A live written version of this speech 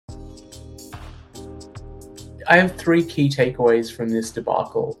I have three key takeaways from this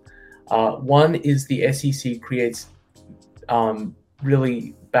debacle. One is the SEC creates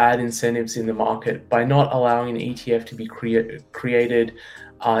really bad incentives in the market by not allowing an ETF to be created,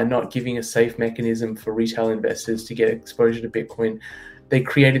 not giving a safe mechanism for retail investors to get exposure to Bitcoin. They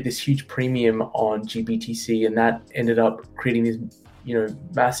created this huge premium on GBTC, and that ended up creating these,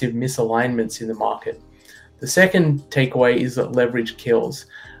 massive misalignments in the market. The second takeaway is that leverage kills.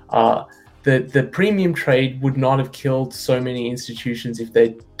 The premium trade would not have killed so many institutions if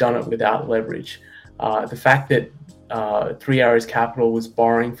they'd done it without leverage. The fact that Three Arrows Capital was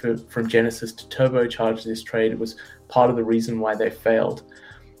borrowing from Genesis to turbocharge this trade was part of the reason why they failed.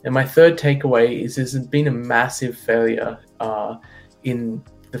 And my third takeaway is there's been a massive failure in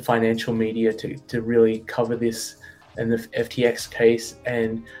the financial media to really cover this and the FTX case,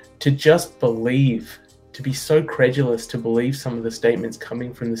 and to just believe, to be so credulous to believe some of the statements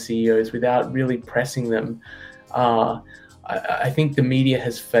coming from the CEOs without really pressing them. I think the media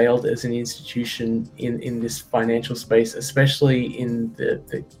has failed as an institution in this financial space, especially in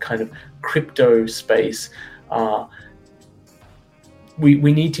the kind of crypto space.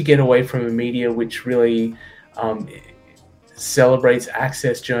 We need to get away from a media which really celebrates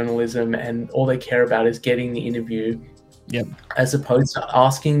access journalism, and all they care about is getting the interview, as opposed to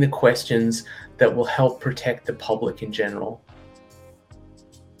asking the questions that will help protect the public in general.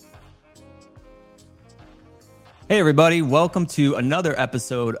 Hey everybody, welcome to another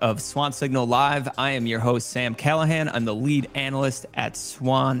episode of Swan Signal Live. I am your host, Sam Callahan. I'm the lead analyst at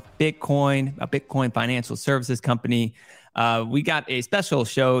Swan Bitcoin, a Bitcoin financial services company. We got a special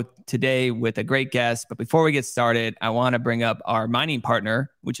show today with a great guest, but before we get started, I want to bring up our mining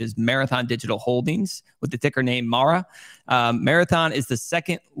partner, which is Marathon Digital Holdings with the ticker name MARA. Marathon is the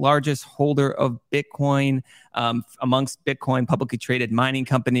second largest holder of Bitcoin amongst Bitcoin publicly traded mining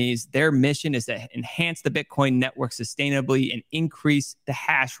companies. Their mission is to enhance the Bitcoin network sustainably and increase the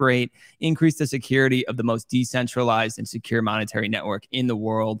hash rate, increase the security of the most decentralized and secure monetary network in the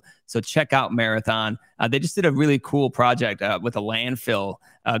world. So check out Marathon. They just did a really cool project with a landfill.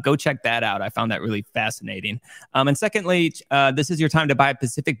 Go check that out. I found that really fascinating. And secondly, this is your time to buy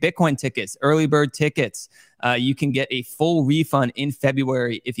Pacific Bitcoin tickets, early bird tickets. You can get a full refund in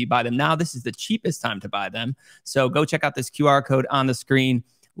February if you buy them now. This is the cheapest time to buy them. So go check out this QR code on the screen,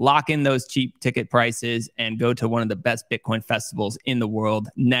 lock in those cheap ticket prices, and go to one of the best Bitcoin festivals in the world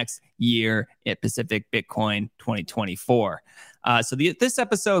next year at Pacific Bitcoin 2024. So this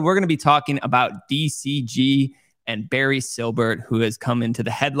episode, we're going to be talking about DCG and Barry Silbert, who has come into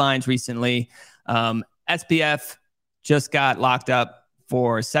the headlines recently. SBF just got locked up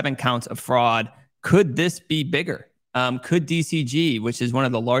for 7 counts of fraud. Could this be bigger? Could DCG, which is one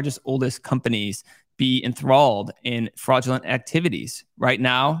of the largest, oldest companies, be enthralled in fraudulent activities? Right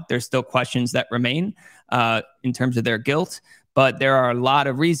now, there's still questions that remain in terms of their guilt, but there are a lot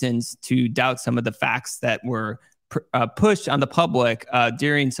of reasons to doubt some of the facts that were pushed on the public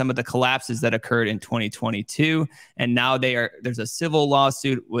during some of the collapses that occurred in 2022. And now there's a civil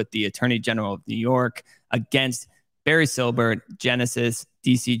lawsuit with the Attorney General of New York against Barry Silbert, Genesis,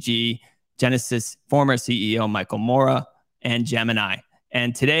 DCG, Genesis former CEO Michael Mora, and Gemini.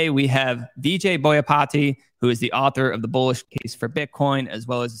 And today we have Vijay Boyapati, who is the author of The Bullish Case for Bitcoin, as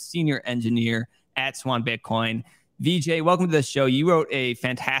well as a senior engineer at Swan Bitcoin. Vijay, welcome to the show. You wrote a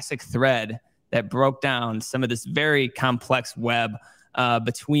fantastic thread that broke down some of this very complex web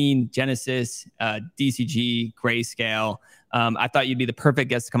between Genesis, DCG, Grayscale. I thought you'd be the perfect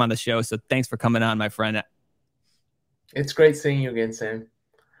guest to come on the show, so thanks for coming on, my friend. It's great seeing you again, Sam.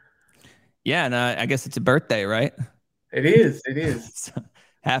 Yeah, and I guess it's a birthday, right? It is.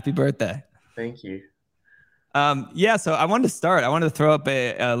 Happy birthday. Thank you. So I wanted to throw up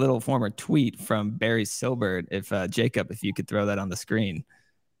a little former tweet from Barry Silbert. If Jacob, if you could throw that on the screen.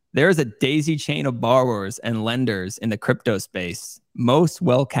 There is a daisy chain of borrowers and lenders in the crypto space, most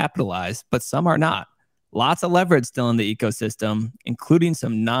well capitalized, but some are not. Lots of leverage still in the ecosystem, including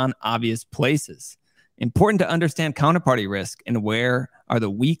some non-obvious places. Important to understand counterparty risk and where are the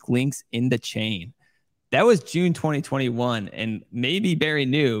weak links in the chain. That was June 2021, and maybe Barry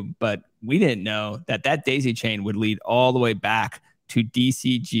knew, but we didn't know that daisy chain would lead all the way back to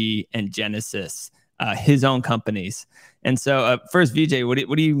DCG and Genesis, his own companies. And so first, Vijay,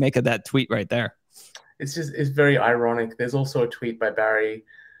 what do you make of that tweet right there? It's very ironic. There's also a tweet by Barry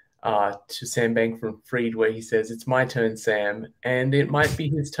to Sam Bankman-Fried where he says, "It's my turn, Sam," and it might be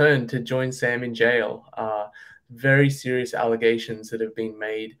his turn to join Sam in jail. Very serious allegations that have been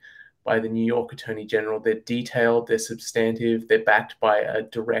made by the New York Attorney General. They're detailed, they're substantive, they're backed by a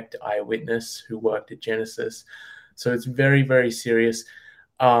direct eyewitness who worked at Genesis. So it's very, very serious.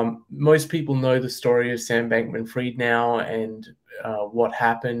 Most people know the story of Sam Bankman-Fried now, and what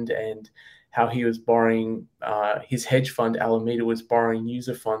happened, and how he was borrowing, his hedge fund Alameda was borrowing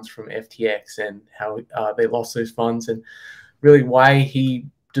user funds from FTX, and how they lost those funds, and really why he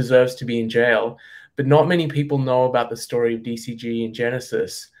deserves to be in jail. But not many people know about the story of DCG and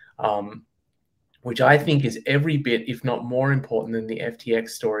Genesis, which I think is every bit, if not more important than the FTX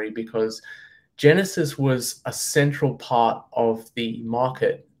story, because Genesis was a central part of the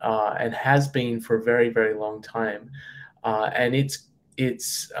market, and has been for a very, very long time. And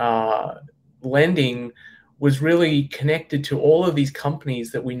its lending was really connected to all of these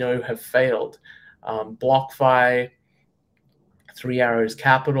companies that we know have failed. BlockFi, Three Arrows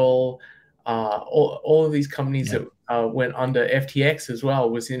Capital, all of these companies that went under. FTX as well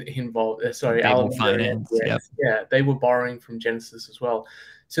was involved. Sorry, Stable Alameda and finance. FTX. Yep. Yeah, they were borrowing from Genesis as well.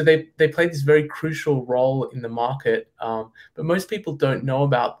 So they played this very crucial role in the market, but most people don't know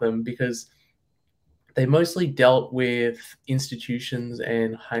about them because they mostly dealt with institutions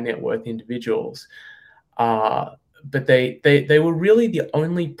and high net worth individuals. But they were really the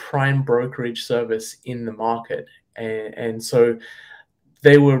only prime brokerage service in the market, and so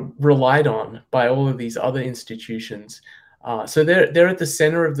they were relied on by all of these other institutions. So they're at the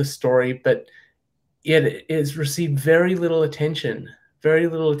center of the story, but yet it has received very little attention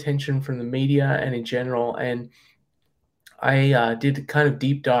from the media and in general. And I did a kind of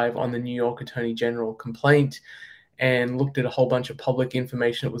deep dive on the New York Attorney General complaint and looked at a whole bunch of public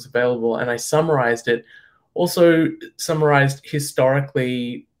information that was available, and I summarized it. Also summarized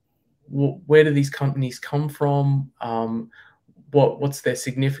historically, where do these companies come from? What's their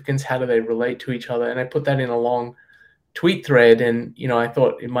significance? How do they relate to each other? And I put that in a long tweet thread, and I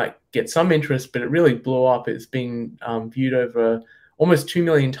thought it might get some interest, but it really blew up. It's been viewed over almost 2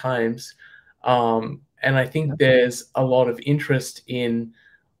 million times, and I think there's a lot of interest in.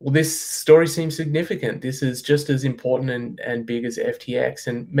 Well, this story seems significant. This is just as important and big as FTX,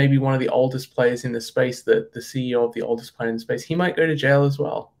 and maybe one of the oldest players in the space, the CEO of the oldest player in the space. He might go to jail as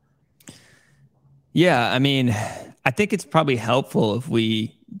well. Yeah, I mean, I think it's probably helpful if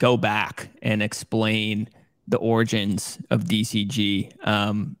we go back and explain the origins of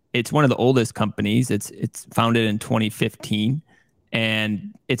DCG. It's one of the oldest companies. It's founded in 2015,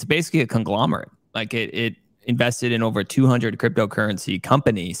 and it's basically a conglomerate. Like it invested in over 200 cryptocurrency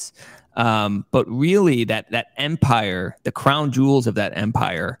companies. But really that empire, the crown jewels of that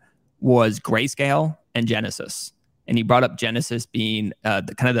empire was Grayscale and Genesis. And he brought up Genesis being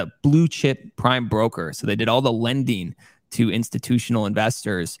the kind of the blue chip prime broker. So they did all the lending to institutional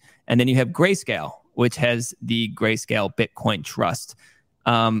investors. And then you have Grayscale, which has the Grayscale Bitcoin Trust.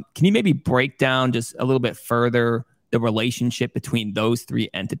 Can you maybe break down just a little bit further the relationship between those three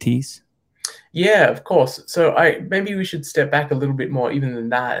entities? Yeah, of course. So maybe we should step back a little bit more even than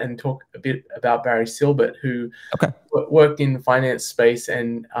that and talk a bit about Barry Silbert, who worked in the finance space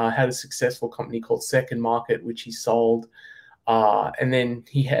and had a successful company called Second Market, which he sold. And then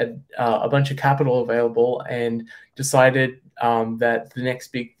he had a bunch of capital available and decided that the next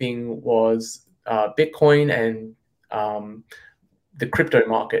big thing was Bitcoin and the crypto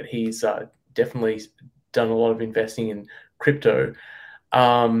market. He's definitely done a lot of investing in crypto.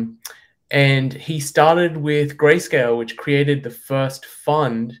 And he started with Grayscale, which created the first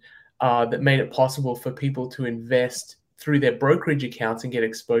fund that made it possible for people to invest through their brokerage accounts and get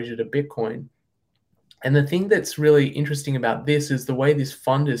exposure to Bitcoin. And the thing that's really interesting about this is the way this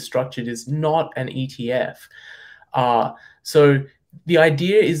fund is structured is not an ETF. So the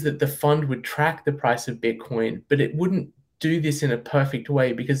idea is that the fund would track the price of Bitcoin, but it wouldn't do this in a perfect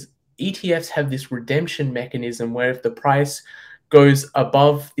way, because ETFs have this redemption mechanism where if the price goes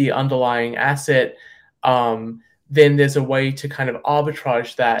above the underlying asset, then there's a way to kind of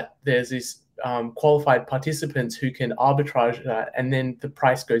arbitrage that. There's these qualified participants who can arbitrage that, and then the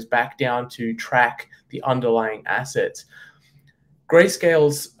price goes back down to track the underlying assets.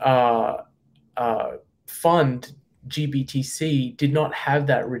 Grayscale's fund, GBTC, did not have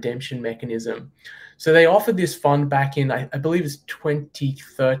that redemption mechanism. So they offered this fund back in, I believe it's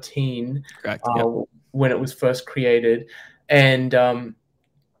 2013, Correct, when it was first created. And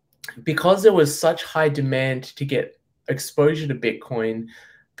because there was such high demand to get exposure to Bitcoin,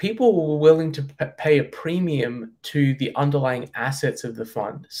 people were willing to pay a premium to the underlying assets of the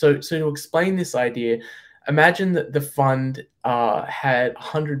fund. So to explain this idea, imagine that the fund had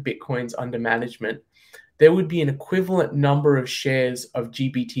 100 Bitcoins under management. There would be an equivalent number of shares of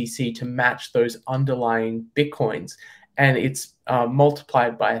GBTC to match those underlying Bitcoins, and it's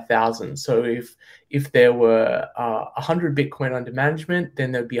multiplied by 1,000. So if there were 100 Bitcoin under management,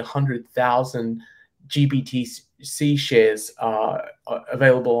 then there'd be 100,000 GBTC shares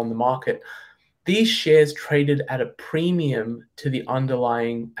available on the market. These shares traded at a premium to the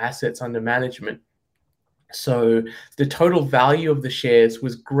underlying assets under management. So the total value of the shares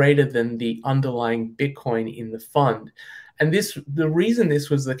was greater than the underlying Bitcoin in the fund. And the reason this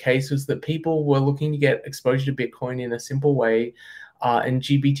was the case was that people were looking to get exposure to Bitcoin in a simple way. And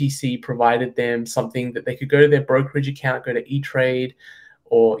GBTC provided them something that they could go to their brokerage account, go to E-Trade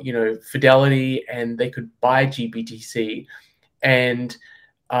or, Fidelity, and they could buy GBTC. And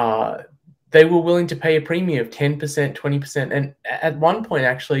they were willing to pay a premium of 10%, 20%. And at one point,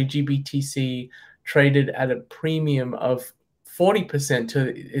 actually, GBTC traded at a premium of 40%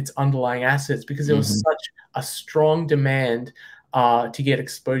 to its underlying assets because there was such a strong demand to get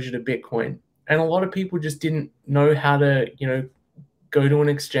exposure to Bitcoin. And a lot of people just didn't know how to, go to an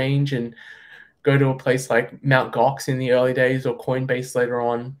exchange and go to a place like Mt. Gox in the early days or Coinbase later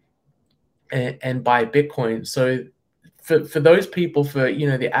on and buy Bitcoin. So for those people, for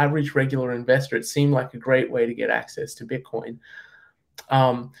the average regular investor, it seemed like a great way to get access to Bitcoin.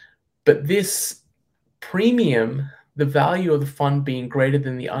 But this premium, the value of the fund being greater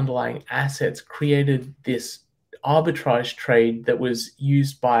than the underlying assets, created this arbitrage trade that was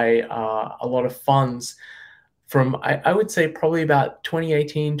used by a lot of funds from, I would say, probably about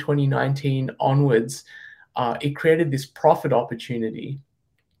 2018, 2019 onwards. It created this profit opportunity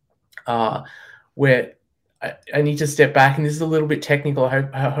where I need to step back, and this is a little bit technical. I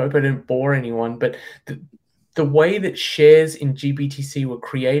hope I didn't bore anyone, but the way that shares in GBTC were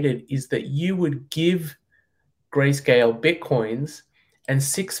created is that you would give Grayscale Bitcoins, and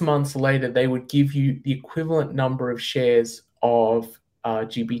 6 months later, they would give you the equivalent number of shares of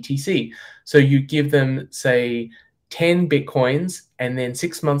GBTC. So you give them, say, 10 Bitcoins, and then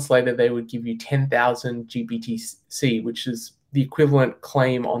 6 months later, they would give you 10,000 GBTC, which is the equivalent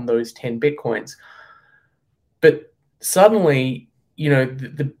claim on those 10 Bitcoins. But suddenly,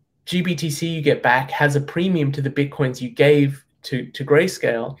 the GBTC you get back has a premium to the Bitcoins you gave to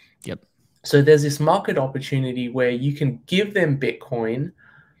Grayscale. Yep. So there's this market opportunity where you can give them Bitcoin,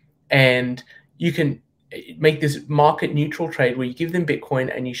 and you can make this market neutral trade where you give them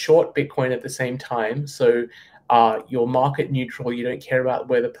Bitcoin and you short Bitcoin at the same time. So you're market neutral. You don't care about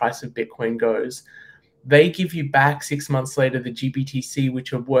where the price of Bitcoin goes. They give you back 6 months later the GBTC,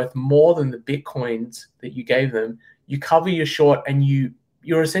 which are worth more than the Bitcoins that you gave them. You cover your short, and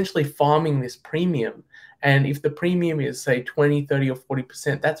you're essentially farming this premium. And if the premium is, say, 20, 30, or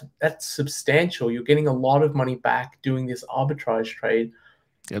 40%, that's substantial. You're getting a lot of money back doing this arbitrage trade.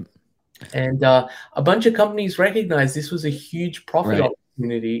 Yep. And a bunch of companies recognized this was a huge profit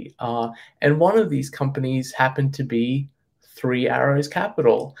opportunity. And one of these companies happened to be Three Arrows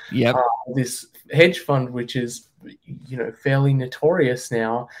Capital. Yep. This hedge fund, which is, fairly notorious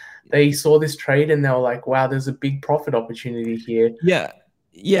now. They saw this trade and they were like, wow, there's a big profit opportunity here. Yeah.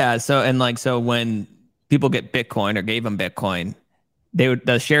 Yeah. So when people get Bitcoin or gave them Bitcoin,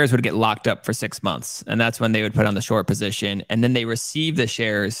 the shares would get locked up for 6 months. And that's when they would put on the short position. And then they receive the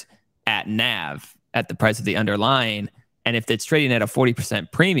shares at NAV, at the price of the underlying. And if it's trading at a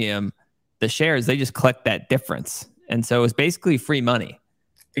 40% premium, the shares, they just collect that difference. And so it's basically free money.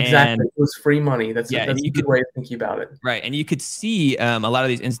 Exactly. And it was free money. That's a good way of thinking about it. Right. And you could see a lot of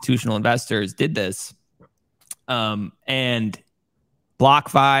these institutional investors did this. And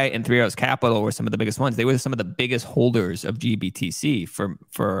BlockFi and Three Arrows Capital were some of the biggest ones. They were some of the biggest holders of GBTC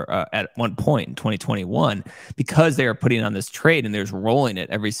for at one point in 2021 because they are putting on this trade and they're just rolling it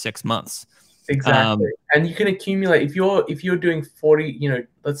every 6 months. Exactly. And you can accumulate if you're doing 40,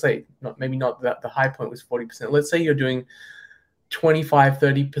 let's say maybe not the high point was 40%. Let's say you're doing 25,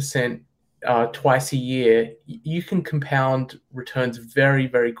 30% twice a year. You can compound returns very,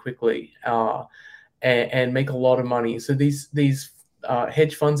 very quickly and make a lot of money. So these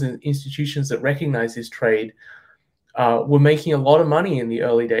hedge funds and institutions that recognize this trade were making a lot of money in the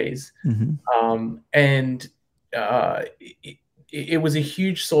early days. And it was a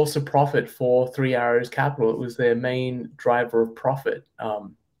huge source of profit for Three Arrows Capital. It was their main driver of profit.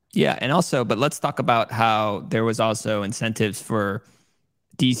 Yeah, and also, but let's talk about how there was also incentives for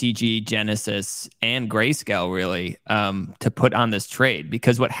DCG, Genesis, and Grayscale really to put on this trade,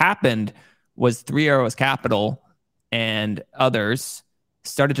 because what happened was Three Arrows Capital and others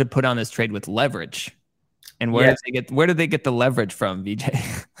started to put on this trade with leverage. And where did they get the leverage from,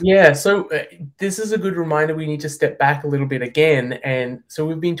 Vijay? Yeah, so this is a good reminder. We need to step back a little bit again. And so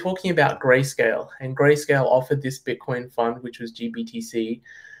we've been talking about Grayscale, and Grayscale offered this Bitcoin fund, which was GBTC.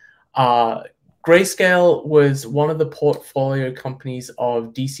 Grayscale was one of the portfolio companies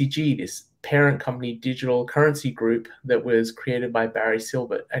of DCG, this parent company, Digital Currency Group, that was created by Barry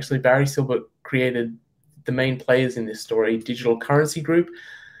Silbert. Actually, Barry Silbert created the main players in this story, Digital Currency Group,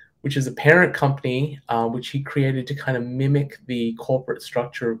 which is a parent company, which he created to kind of mimic the corporate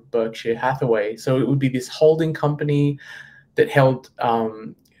structure of Berkshire Hathaway. So it would be this holding company that held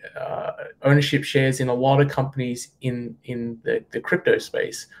ownership shares in a lot of companies in the crypto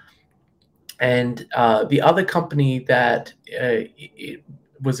space. And the other company that it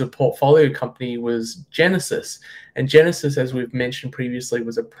was a portfolio company was Genesis. And Genesis, as we've mentioned previously,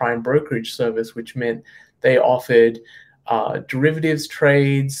 was a prime brokerage service, which meant they offered derivatives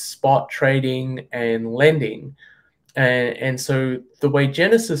trades, spot trading, and lending. And so the way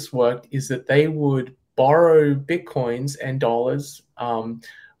Genesis worked is that they would borrow Bitcoins and dollars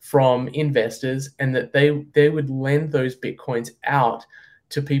from investors, and that they would lend those Bitcoins out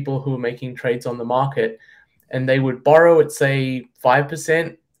to people who are making trades on the market. And they would borrow at, say,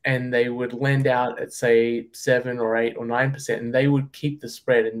 5%, and they would lend out at, say, 7 or 8 or 9%, and they would keep the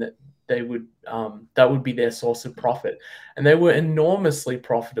spread, and that would be their source of profit. And they were enormously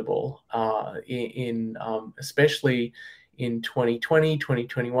profitable especially in 2020,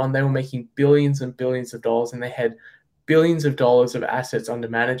 2021. They were making billions and billions of dollars, and they had billions of dollars of assets under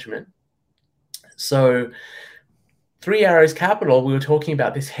management. So Three Arrows Capital, we were talking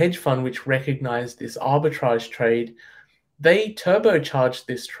about this hedge fund which recognized this arbitrage trade. They turbocharged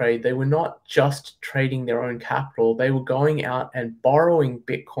this trade. They were not just trading their own capital. They were going out and borrowing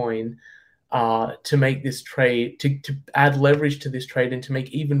Bitcoin to make this trade, to add leverage to this trade and to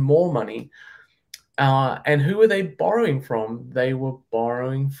make even more money. And who were they borrowing from? They were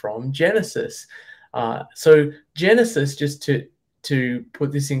borrowing from Genesis. So Genesis, just to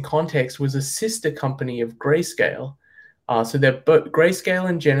put this in context, was a sister company of Grayscale. So they're both, Grayscale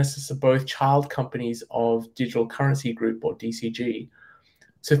and Genesis are both child companies of Digital Currency Group, or DCG.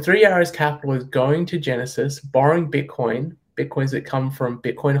 So Three Arrows Capital is going to Genesis, borrowing Bitcoins that come from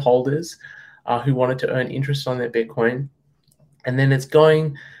Bitcoin holders who wanted to earn interest on their Bitcoin. And then it's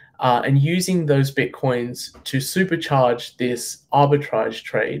going and using those Bitcoins to supercharge this arbitrage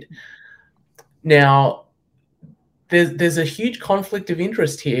trade. Now, there's a huge conflict of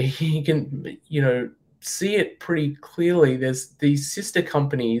interest here. You can, see it pretty clearly. There's these sister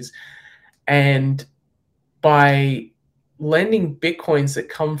companies, and by lending Bitcoins that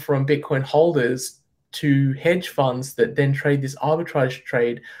come from Bitcoin holders to hedge funds that then trade this arbitrage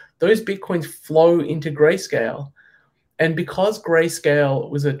trade, those Bitcoins flow into Grayscale. And because Grayscale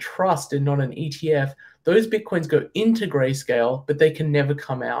was a trust and not an ETF, those Bitcoins go into Grayscale, but they can never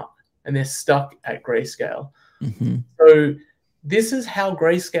come out, and they're stuck at Grayscale. Mm-hmm. So this is how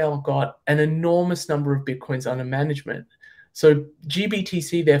Grayscale got an enormous number of Bitcoins under management. So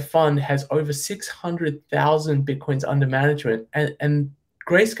GBTC, their fund, has over 600,000 Bitcoins under management, and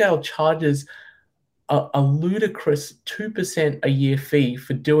Grayscale charges a ludicrous 2% a year fee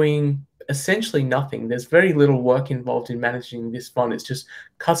for doing essentially nothing. There's very little work involved in managing this fund. It's just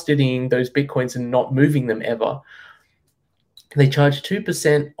custodying those Bitcoins and not moving them ever. They charge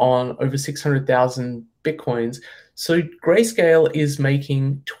 2% on over 600,000 Bitcoins. So Grayscale is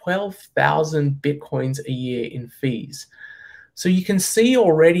making 12,000 Bitcoins a year in fees. So you can see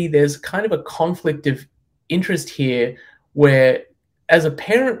already there's kind of a conflict of interest here, where as a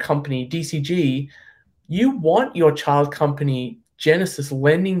parent company, DCG, you want your child company, Genesis,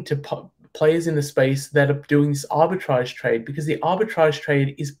 lending to players in the space that are doing this arbitrage trade, because the arbitrage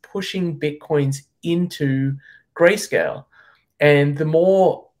trade is pushing Bitcoins into Grayscale. And the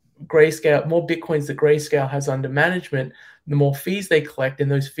more Bitcoins that Grayscale has under management, the more fees they collect, and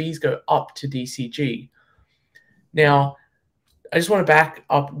those fees go up to DCG. Now, I just want to back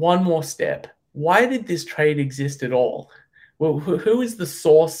up one more step. Why did this trade exist at all? Well, who is the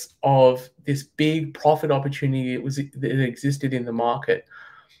source of this big profit opportunity that existed in the market?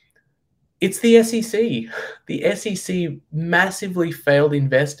 It's the SEC. The SEC massively failed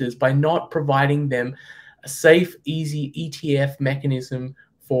investors by not providing them a safe, easy ETF mechanism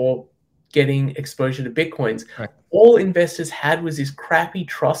for getting exposure to Bitcoins. Right. All investors had was this crappy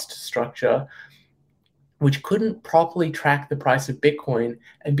trust structure, which couldn't properly track the price of Bitcoin.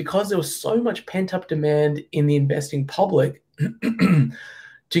 And because there was so much pent-up demand in the investing public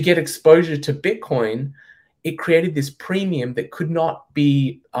to get exposure to Bitcoin, it created this premium that could not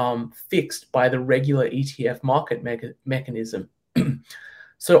be fixed by the regular ETF market mechanism.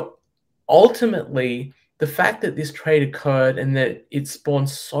 So ultimately, the fact that this trade occurred and that it spawned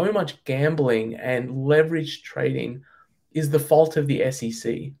so much gambling and leveraged trading is the fault of the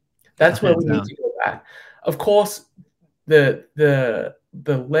SEC. That's where we need to go back. Of course, the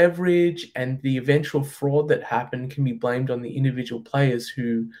leverage and the eventual fraud that happened can be blamed on the individual players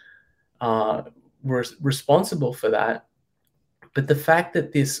who were responsible for that. But the fact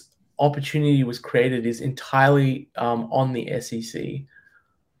that this opportunity was created is entirely on the SEC.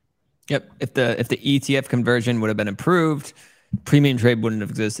 Yep. If the ETF conversion would have been approved, premium trade wouldn't have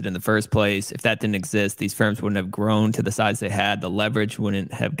existed in the first place. If that didn't exist, these firms wouldn't have grown to the size they had. The leverage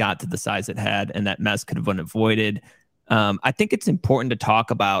wouldn't have got to the size it had, and that mess could have been avoided. I think it's important to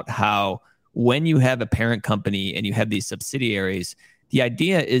talk about how when you have a parent company and you have these subsidiaries, the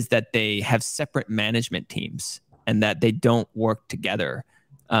idea is that they have separate management teams and that they don't work together.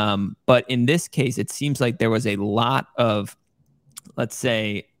 But in this case, it seems like there was a lot of, let's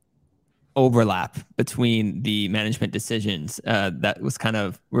say, overlap between the management decisions that was kind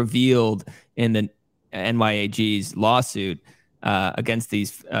of revealed in the NYAG's lawsuit against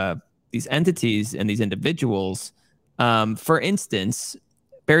these entities and these individuals. For instance,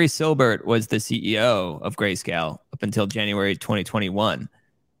 Barry Silbert was the CEO of Grayscale up until January 2021.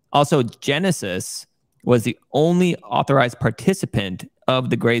 Also, Genesis was the only authorized participant of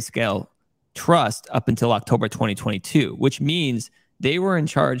the Grayscale Trust up until October 2022, which means they were in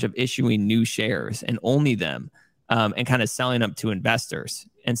charge of issuing new shares and only them, and kind of selling them to investors.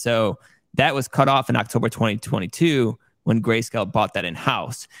 And so that was cut off in October 2022 when Grayscale bought that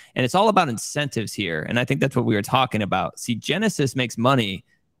in-house. And it's all about incentives here. And I think that's what we were talking about. See, Genesis makes money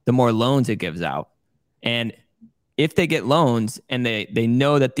the more loans it gives out. And if they get loans and they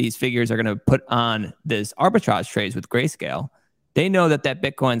know that these figures are going to put on this arbitrage trades with Grayscale, they know that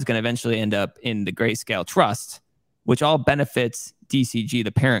Bitcoin is going to eventually end up in the Grayscale Trust, which all benefits DCG,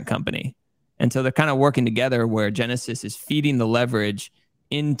 the parent company. And so they're kind of working together where Genesis is feeding the leverage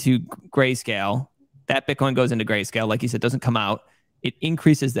into Grayscale. That Bitcoin goes into Grayscale. Like you said, doesn't come out. It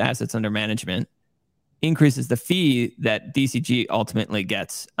increases the assets under management, increases the fee that DCG ultimately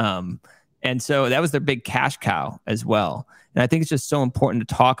gets. And so that was their big cash cow as well. And I think it's just so important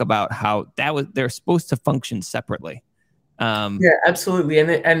to talk about how they're supposed to function separately. Yeah, absolutely.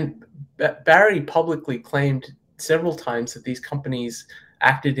 And Barry publicly claimed several times that these companies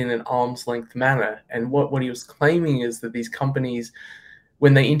acted in an arm's length manner. And what he was claiming is that these companies,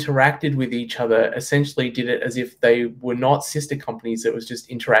 when they interacted with each other, essentially did it as if they were not sister companies. It was just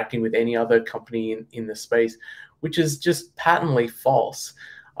interacting with any other company in the space, which is just patently false.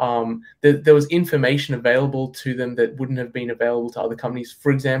 There was information available to them that wouldn't have been available to other companies.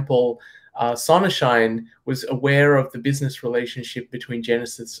 For example, Sonashine was aware of the business relationship between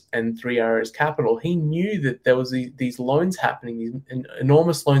Genesis and Three Arrows Capital. He knew that there was these loans happening, these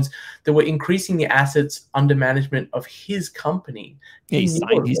enormous loans that were increasing the assets under management of his company. He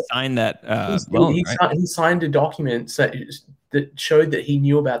signed that loan, right? He signed a document that showed that he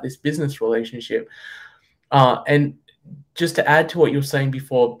knew about this business relationship. And just to add to what you were saying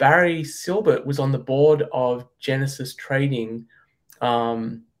before, Barry Silbert was on the board of Genesis Trading,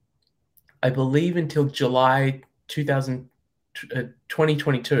 I believe until July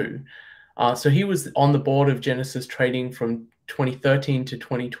 2022. So he was on the board of Genesis Trading from 2013 to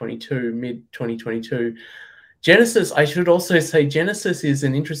 2022, mid-2022. Genesis, I should also say, Genesis is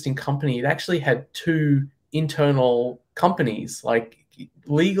an interesting company. It actually had two internal companies. Like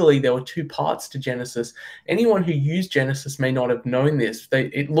legally, there were two parts to Genesis. Anyone who used Genesis may not have known this.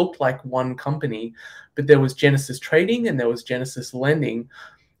 It looked like one company, but there was Genesis Trading and there was Genesis Lending.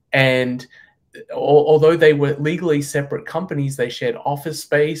 And although they were legally separate companies, they shared office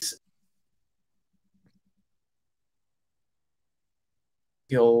space.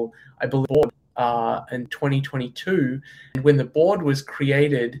 Till I believe in 2022, and when the board was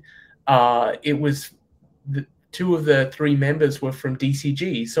created, it was two of the three members were from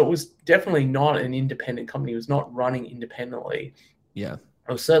DCG, so it was definitely not an independent company. It was not running independently. Yeah,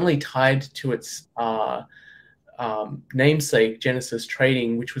 it was certainly tied to its namesake, Genesis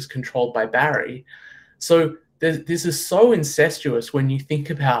Trading, which was controlled by Barry. So this is so incestuous when you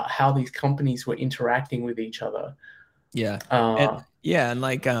think about how these companies were interacting with each other. Yeah. And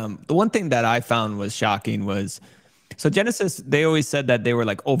like the one thing that I found was shocking was, so Genesis, they always said that they were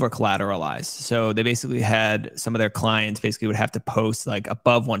like over collateralized. So they basically had some of their clients basically would have to post like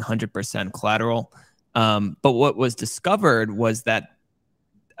above 100% collateral. But what was discovered was that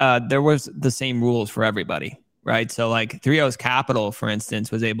there was the same rules for everybody, right? So like Three Arrows Capital, for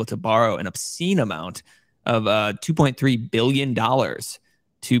instance, was able to borrow an obscene amount of $2.3 billion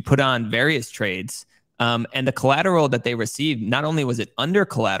to put on various trades. And the collateral that they received, not only was it under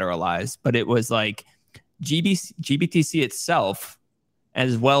collateralized, but it was like GBTC itself,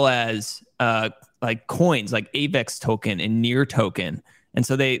 as well as like coins like AVEX token and NEAR token. And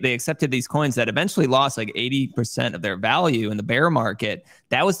so they accepted these coins that eventually lost like 80% of their value in the bear market.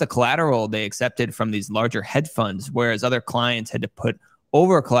 That was the collateral they accepted from these larger hedge funds, whereas other clients had to put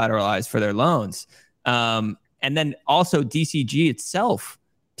over collateralized for their loans. And then also DCG itself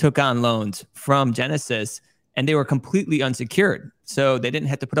took on loans from Genesis, and they were completely unsecured. So they didn't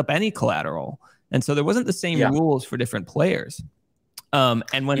have to put up any collateral. And so there wasn't the same rules for different players.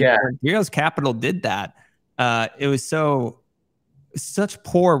 And when Three Arrows Capital did that, it was such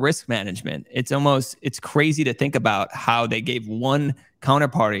poor risk management. It's crazy to think about how they gave one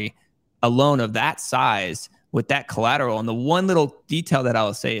counterparty a loan of that size with that collateral. And the one little detail that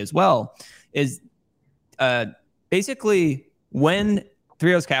I'll say as well is basically when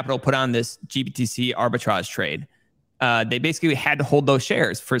Three Arrows Capital put on this GBTC arbitrage trade, they basically had to hold those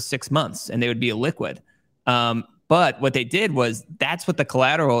shares for 6 months and they would be illiquid. But what they did was that's what the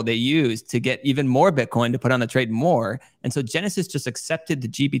collateral they used to get even more Bitcoin to put on the trade more. And so Genesis just accepted the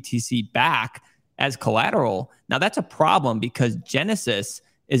GBTC back as collateral. Now that's a problem because Genesis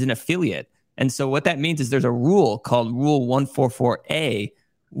is an affiliate. And so what that means is there's a rule called Rule 144A,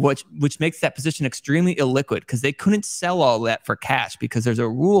 which makes that position extremely illiquid because they couldn't sell all that for cash because there's a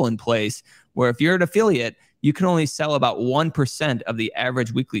rule in place where if you're an affiliate, you can only sell about 1% of the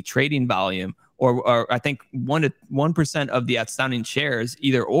average weekly trading volume, or I think 1% of the outstanding shares,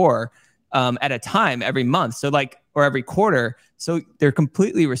 either or, at a time every month. So or every quarter. So they're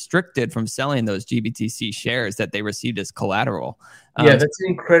completely restricted from selling those GBTC shares that they received as collateral. Yeah, that's an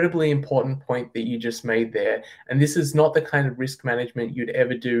incredibly important point that you just made there. And this is not the kind of risk management you'd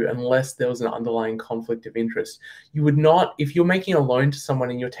ever do unless there was an underlying conflict of interest. You would not, if you're making a loan to someone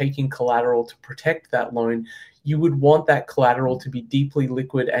and you're taking collateral to protect that loan, you would want that collateral to be deeply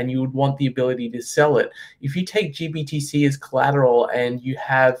liquid and you would want the ability to sell it. If you take GBTC as collateral and you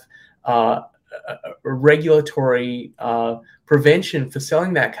have a regulatory prevention for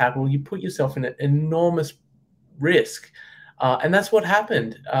selling that capital, you put yourself in an enormous risk. And that's what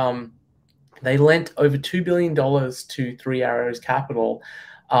happened. They lent over $2 billion to Three Arrows Capital.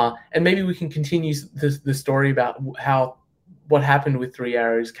 And maybe we can continue the story about what happened with Three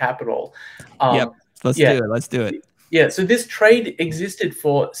Arrows Capital. Yep, let's do it. Yeah, so this trade existed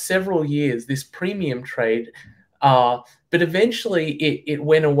for several years, this premium trade. But eventually it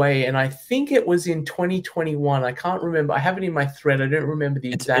went away, and I think it was in 2021. I can't remember. I have it in my thread. I don't remember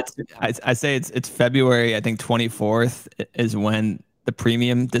the exact. I say it's February. I think 24th is when the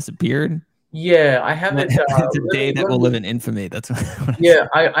premium disappeared. Yeah, I have it. It's a day that will live in infamy. That's what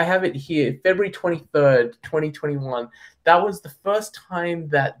I have it here. February 23rd, 2021. That was the first time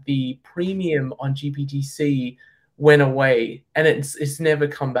that the premium on GBTC went away, and it's never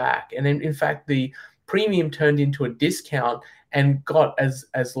come back. And in fact, the premium turned into a discount and got as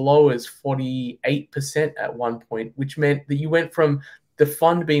low as 48% at one point, which meant that you went from the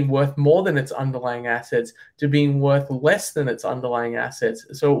fund being worth more than its underlying assets to being worth less than its underlying assets.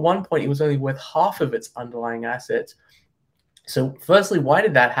 So at one point, it was only worth half of its underlying assets. So firstly, why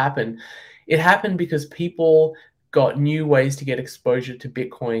did that happen? It happened because people got new ways to get exposure to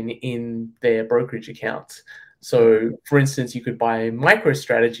Bitcoin in their brokerage accounts. So, for instance, you could buy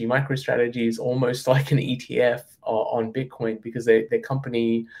MicroStrategy. MicroStrategy is almost like an ETF on Bitcoin because their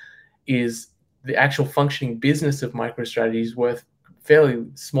company is the actual functioning business of MicroStrategy is worth fairly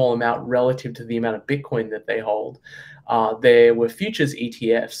small amount relative to the amount of Bitcoin that they hold. There were futures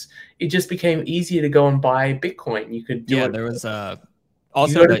ETFs. It just became easier to go and buy Bitcoin. You could do it. There was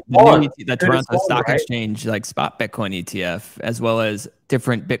also the Toronto Stock Exchange, like spot Bitcoin ETF, as well as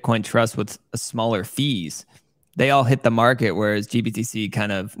different Bitcoin trusts with smaller fees. They all hit the market, whereas GBTC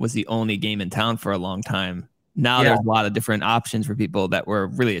kind of was the only game in town for a long time. Now there's a lot of different options for people that were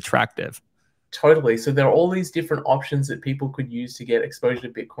really attractive. Totally. So there are all these different options that people could use to get exposure to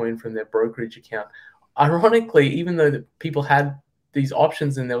Bitcoin from their brokerage account. Ironically, even though the people had these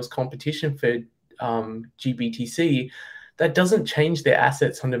options and there was competition for GBTC, that doesn't change their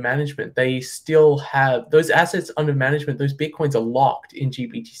assets under management. They still have those assets under management. Those Bitcoins are locked in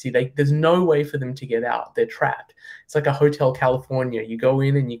GBTC. There's no way for them to get out. They're trapped. It's like a Hotel California. You go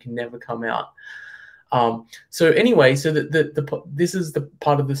in and you can never come out. So anyway, so this is the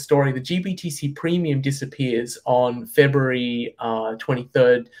part of the story. The GBTC premium disappears on February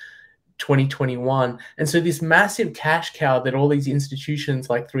 23rd, 2021. And so this massive cash cow that all these institutions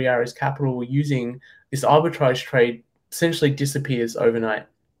like Three Arrows Capital were using, this arbitrage trade, essentially disappears overnight.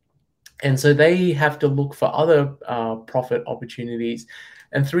 And so they have to look for other profit opportunities.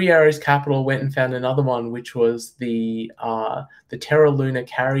 And Three Arrows Capital went and found another one, which was the Terra Luna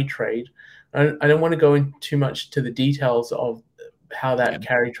carry trade. I don't want to go into too much to the details of how that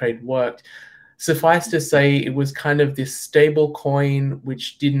carry trade worked. Suffice to say, it was kind of this stable coin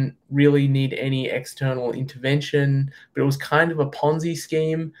which didn't really need any external intervention, but it was kind of a Ponzi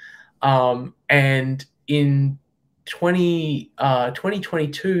scheme. And in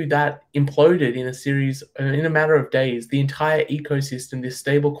 2022, that imploded in a matter of days. The entire ecosystem, this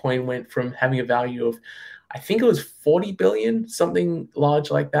stable coin, went from having a value of, I think it was 40 billion, something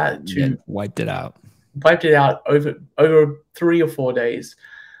large like that, to wiped it out over 3 or 4 days.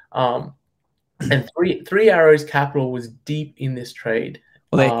 And Three Arrows Capital was deep in this trade.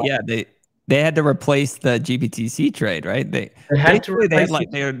 Well, they had to replace the GBTC trade, right? They had to replace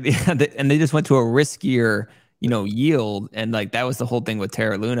and they just went to a riskier, yield, and like that was the whole thing with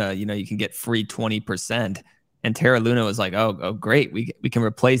Terra Luna. You can get free 20%, and Terra Luna was like, oh great, we can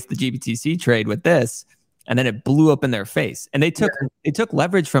replace the GBTC trade with this, and then it blew up in their face. And they took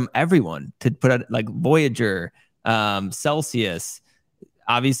leverage from everyone to put out, like Voyager, Celsius,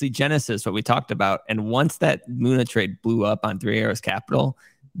 obviously Genesis, what we talked about. And once that Luna trade blew up on Three Arrows Capital,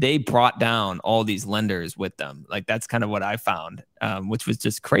 they brought down all these lenders with them. Like that's kind of what I found, which was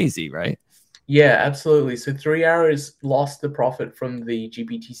just crazy, right? Yeah, absolutely. So Three Arrows lost the profit from the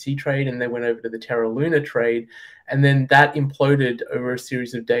GBTC trade, and they went over to the Terra Luna trade, and then that imploded over a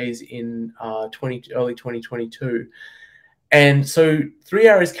series of days in early 2022. And so Three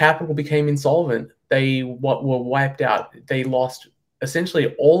Arrows Capital became insolvent. They were wiped out. They lost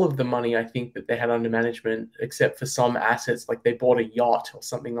essentially all of the money, I think, that they had under management, except for some assets, like they bought a yacht or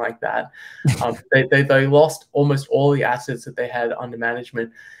something like that. They lost almost all the assets that they had under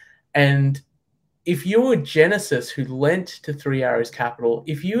management. And if you were Genesis, who lent to Three Arrows Capital,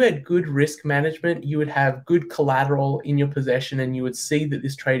 if you had good risk management, you would have good collateral in your possession, and you would see that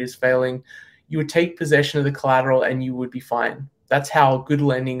this trade is failing. You would take possession of the collateral and you would be fine. That's how good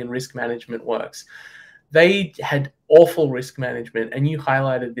lending and risk management works. They had awful risk management, and you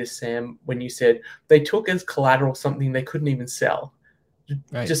highlighted this, Sam, when you said they took as collateral something they couldn't even sell.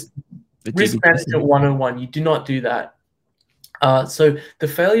 Right. Just risk management 101. You do not do that. So the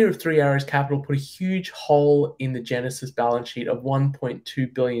failure of Three Arrows Capital put a huge hole in the Genesis balance sheet of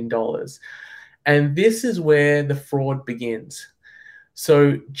 $1.2 billion. And this is where the fraud begins.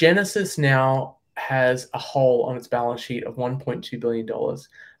 So Genesis now has a hole on its balance sheet of $1.2 billion.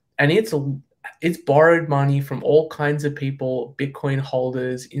 And it's borrowed money from all kinds of people, Bitcoin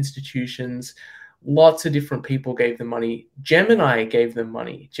holders, institutions. Lots of different people gave them money. Gemini gave them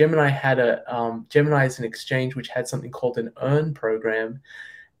money. Gemini is an exchange which had something called an earn program,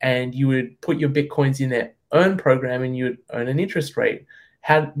 and you would put your Bitcoins in their earn program and you would earn an interest rate.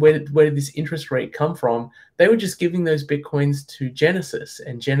 Where did this interest rate come from? They were just giving those Bitcoins to Genesis,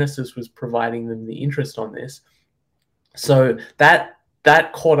 and Genesis was providing them the interest on this. So that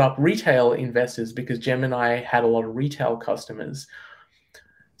caught up retail investors because Gemini had a lot of retail customers.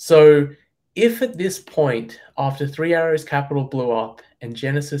 So if at this point, after Three Arrows Capital blew up and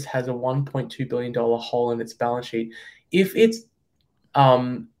Genesis has a $1.2 billion hole in its balance sheet, if its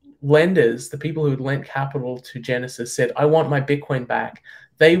lenders, the people who had lent capital to Genesis, said, I want my Bitcoin back,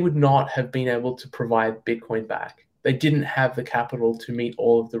 they would not have been able to provide Bitcoin back. They didn't have the capital to meet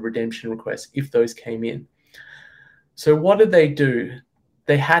all of the redemption requests if those came in. So what did they do?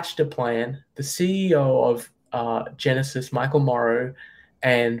 They hatched a plan. The CEO of Genesis, Michael Morrow,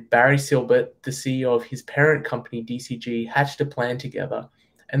 and Barry Silbert, the CEO of his parent company, DCG, hatched a plan together.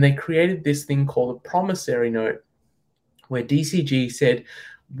 And they created this thing called a promissory note, where DCG said,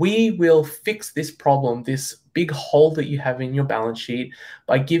 we will fix this problem, this big hole that you have in your balance sheet,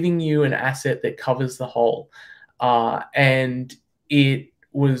 by giving you an asset that covers the hole. And it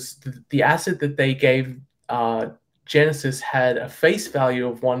was the asset that they gave Genesis had a face value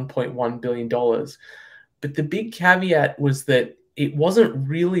of $1.1 billion. But the big caveat was that it wasn't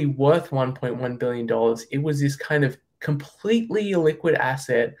really worth $1.1 billion. It was this kind of completely illiquid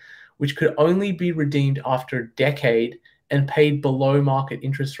asset, which could only be redeemed after a decade and paid below market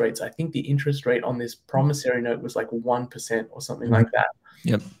interest rates. I think the interest rate on this promissory note was like 1% or something like that.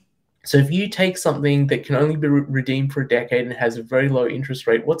 Yep. So if you take something that can only be redeemed for a decade and has a very low interest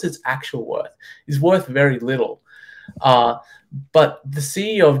rate, what's its actual worth? It's worth very little. But the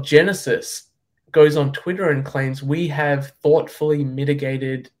CEO of Genesis goes on Twitter and claims, we have thoughtfully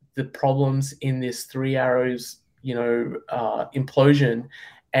mitigated the problems in this Three Arrows, implosion,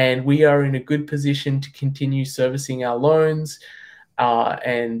 and we are in a good position to continue servicing our loans,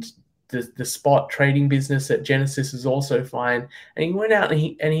 and the spot trading business at Genesis is also fine. And he went out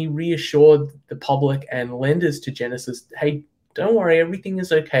and he reassured the public and lenders to Genesis, hey, don't worry, everything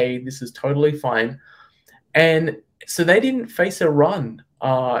is okay. This is totally fine. And so they didn't face a run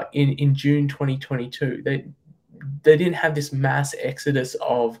in June 2022. They didn't have this mass exodus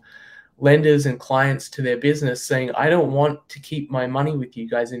of lenders and clients to their business saying, I don't want to keep my money with you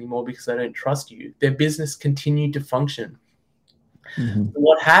guys anymore because I don't trust you. Their business continued to function. Mm-hmm.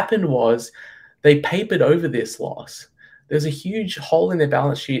 What happened was they papered over this loss. There's a huge hole in their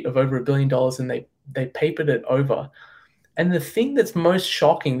balance sheet of over $1 billion, and they papered it over. And the thing that's most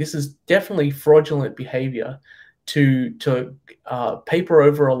shocking, this is definitely fraudulent behavior, to paper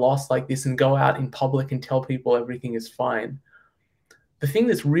over a loss like this and go out in public and tell people everything is fine. The thing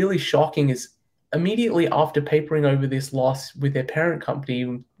that's really shocking is immediately after papering over this loss with their parent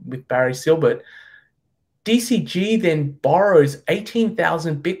company, with Barry Silbert, DCG then borrows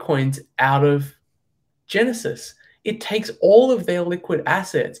 18,000 Bitcoins out of Genesis. It takes all of their liquid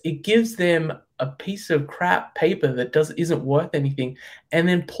assets. It gives them a piece of crap paper that isn't worth anything, and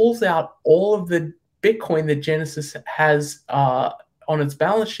then pulls out all of the Bitcoin that Genesis has on its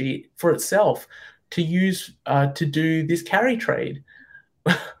balance sheet for itself to use to do this carry trade.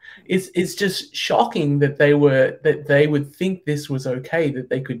 It's just shocking that they would think this was okay, that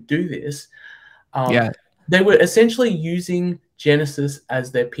they could do this. They were essentially using Genesis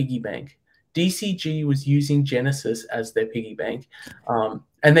as their piggy bank. DCG was using Genesis as their piggy bank,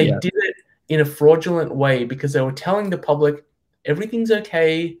 and they did it in a fraudulent way because they were telling the public everything's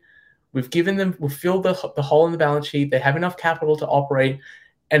okay. We've filled the hole in the balance sheet. They have enough capital to operate,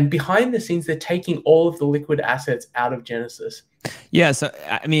 and behind the scenes, they're taking all of the liquid assets out of Genesis. Yeah, so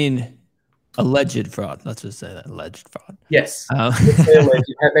I mean, alleged fraud. Let's just say that, alleged fraud. Yes,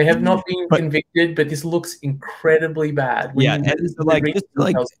 they have not been convicted, but this looks incredibly bad. Let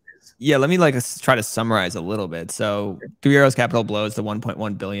me try to summarize a little bit. So Three Arrows Capital blows the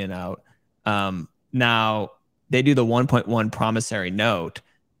 1.1 billion out. Now they do the 1.1 promissory note,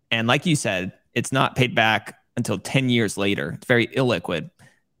 and like you said, it's not paid back until 10 years later. It's very illiquid,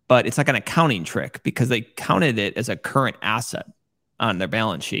 but it's like an accounting trick because they counted it as a current asset on their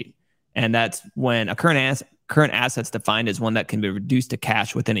balance sheet. And that's when a current asset's defined as one that can be reduced to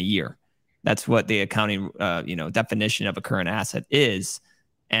cash within a year. That's what the accounting definition of a current asset is.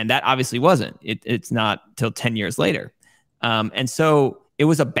 And that obviously wasn't. It's not till 10 years later. And so it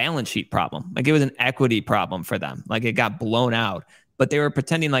was a balance sheet problem. Like, it was an equity problem for them. Like, it got blown out. But they were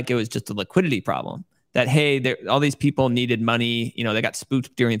pretending like it was just a liquidity problem. That, hey, all these people needed money. They got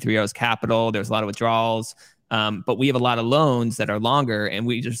spooked during Three Arrows Capital. There's a lot of withdrawals. But we have a lot of loans that are longer, and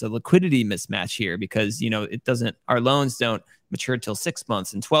there's a liquidity mismatch here because, our loans don't mature till 6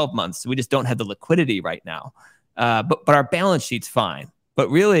 months and 12 months. So we just don't have the liquidity right now. But our balance sheet's fine. But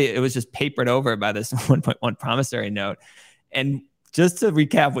really, it was just papered over by this 1.1 promissory note. And just to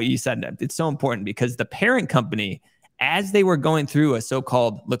recap what you said, it's so important because the parent company, as they were going through a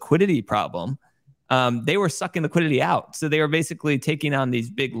so-called liquidity problem, they were sucking liquidity out. So they were basically taking on these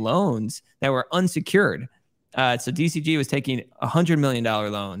big loans that were unsecured. So DCG was taking $100 million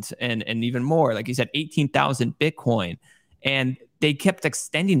loans and even more, like you said, 18,000 Bitcoin, and they kept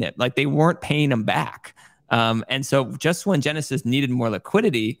extending it. Like, they weren't paying them back. And so just when Genesis needed more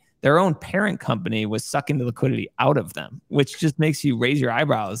liquidity, their own parent company was sucking the liquidity out of them, which just makes you raise your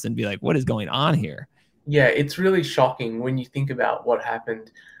eyebrows and be like, what is going on here? Yeah, it's really shocking when you think about what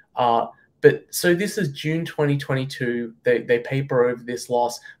happened. But so this is June 2022. They paper over this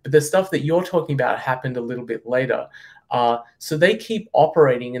loss, but the stuff that you're talking about happened a little bit later. So they keep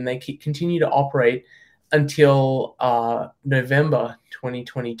operating, and they continue to operate until November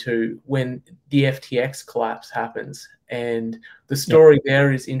 2022, when the FTX collapse happens. And the story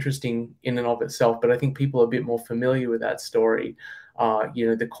there is interesting in and of itself, but I think people are a bit more familiar with that story.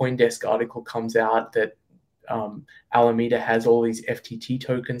 The CoinDesk article comes out that Alameda has all these FTT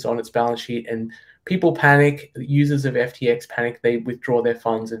tokens on its balance sheet, and people panic. Users of FTX panic. They withdraw their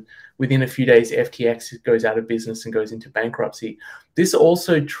funds, and within a few days, FTX goes out of business and goes into bankruptcy. This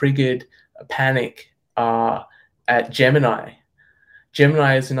also triggered a panic at Gemini.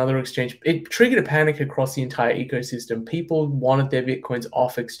 Gemini is another exchange. It triggered a panic across the entire ecosystem. People wanted their Bitcoins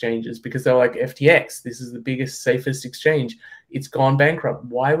off exchanges because they're like, FTX, this is the biggest, safest exchange. It's gone bankrupt.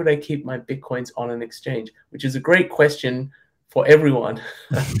 Why would I keep my Bitcoins on an exchange? Which is a great question for everyone.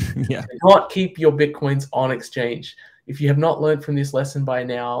 Yeah. Do not keep your Bitcoins on exchange. If you have not learned from this lesson by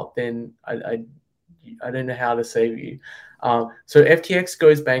now, then I don't know how to save you. So FTX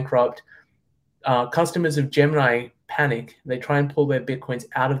goes bankrupt. Customers of Gemini panic. They try and pull their Bitcoins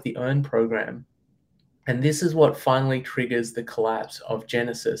out of the Earn program. And this is what finally triggers the collapse of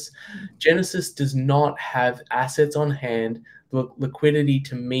Genesis. Genesis does not have assets on hand, liquidity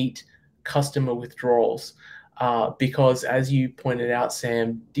to meet customer withdrawals. Because, as you pointed out,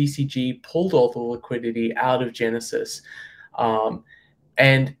 Sam, DCG pulled all the liquidity out of Genesis.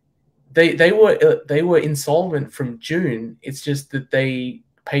 And they were insolvent from June. It's just that they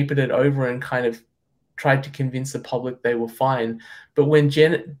papered it over and kind of tried to convince the public they were fine. But when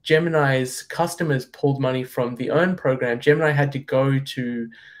Gemini's customers pulled money from the Earn program, Gemini had to go to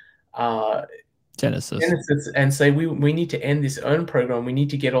Genesis. and say we need to end this earn program. We need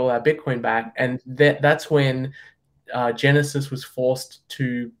to get all our Bitcoin back, and that's when Genesis was forced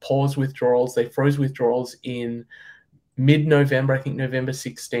to pause withdrawals. They froze withdrawals in mid-November, I think November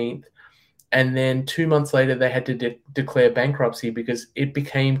 16th. And then 2 months later, they had to declare bankruptcy because it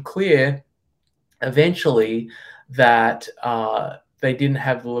became clear eventually that they didn't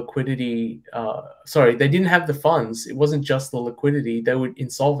have the liquidity. They didn't have the funds. It wasn't just the liquidity. They were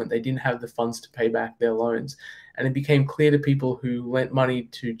insolvent. They didn't have the funds to pay back their loans. And it became clear to people who lent money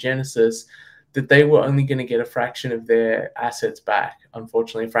to Genesis that they were only going to get a fraction of their assets back,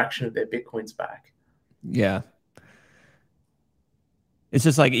 unfortunately, a fraction of their Bitcoins back. Yeah. It's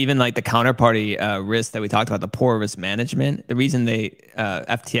just like even like the counterparty risk that we talked about, the poor risk management. The reason they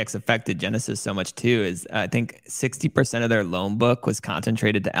FTX affected Genesis so much too is I think 60% of their loan book was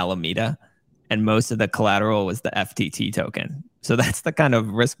concentrated to Alameda, and most of the collateral was the FTT token. So that's the kind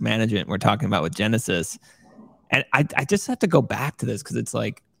of risk management we're talking about with Genesis. And I just have to go back to this because it's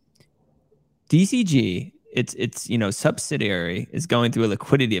like DCG, its subsidiary is going through a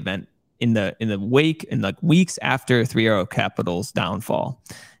liquidity event in the wake, in like weeks after 3 Arrow Capital's downfall.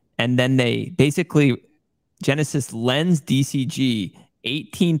 And then they basically, Genesis lends DCG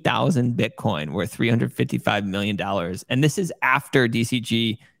 18,000 Bitcoin worth $355 million. And this is after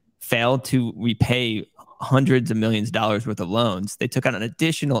DCG failed to repay hundreds of millions of dollars worth of loans. They took out an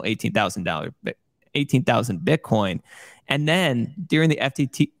additional 18,000 Bitcoin. And then during the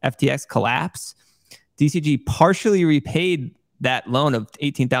FTX collapse, DCG partially repaid that loan of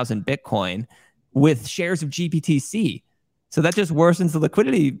 18,000 Bitcoin with shares of GBTC. So that just worsens the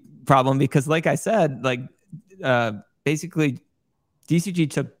liquidity problem because, like I said, basically DCG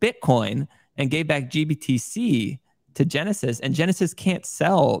took Bitcoin and gave back GBTC to Genesis, and Genesis can't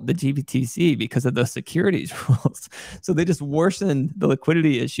sell the GBTC because of those securities rules. So they just worsened the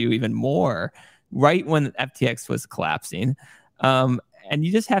liquidity issue even more right when FTX was collapsing. And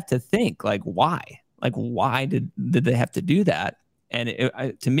you just have to think, like, why? Like, why did they have to do that? And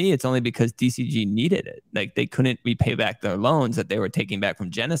to me, it's only because DCG needed it. Like, they couldn't repay back their loans that they were taking back from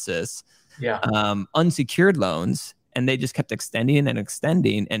Genesis, unsecured loans, and they just kept extending and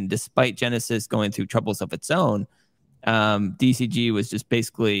extending. And despite Genesis going through troubles of its own, DCG was just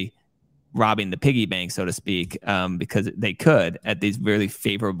basically robbing the piggy bank, so to speak, because they could at these really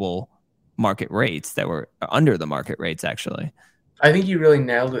favorable market rates that were under the market rates, actually. I think you really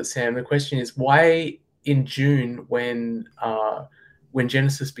nailed it, Sam. The question is, why in June, when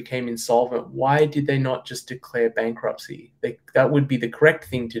Genesis became insolvent, why did they not just declare bankruptcy? That would be the correct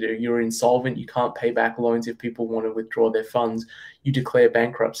thing to do. You're insolvent. You can't pay back loans if people want to withdraw their funds. You declare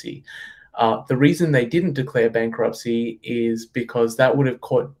bankruptcy. The reason they didn't declare bankruptcy is because that would have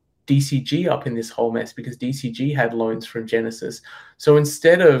caught DCG up in this whole mess, because DCG had loans from Genesis. So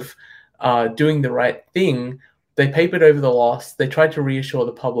instead of doing the right thing, they papered over the loss, they tried to reassure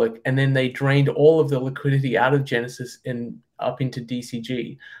the public, and then they drained all of the liquidity out of Genesis and up into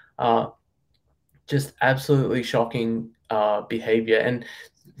DCG. Just absolutely shocking behavior. And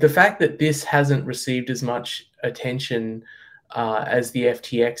the fact that this hasn't received as much attention as the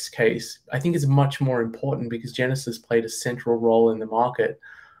FTX case, I think is much more important because Genesis played a central role in the market.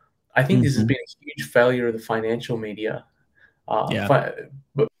 I think this has been a huge failure of the financial media.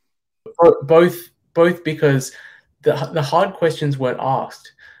 Both because the hard questions weren't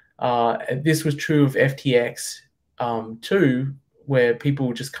asked. This was true of FTX too, where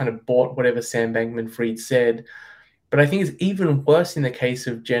people just kind of bought whatever Sam Bankman-Fried said. But I think it's even worse in the case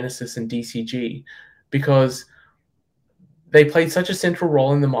of Genesis and DCG because they played such a central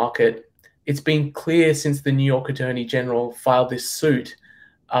role in the market. It's been clear since the New York Attorney General filed this suit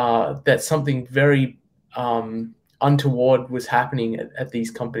that something very untoward was happening at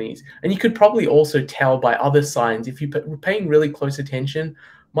these companies. And you could probably also tell by other signs. If you were paying really close attention,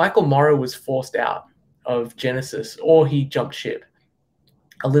 Michael Morrow was forced out of Genesis, or he jumped ship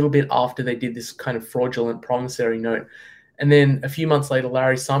a little bit after they did this kind of fraudulent promissory note. And then a few months later,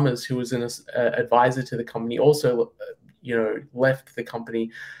 Larry Summers, who was an advisor to the company, also left the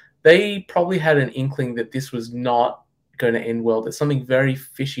company. They probably had an inkling that this was not going to end well, that something very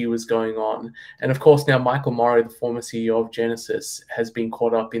fishy was going on. And of course, now Michael Morrow, the former CEO of Genesis, has been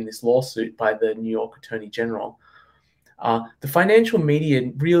caught up in this lawsuit by the New York Attorney General. The financial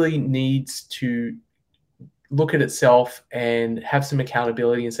media really needs to look at itself and have some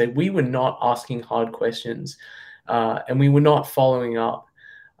accountability and say, we were not asking hard questions and we were not following up.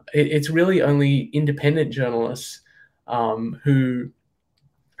 It's really only independent journalists who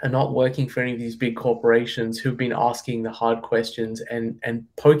are not working for any of these big corporations who've been asking the hard questions and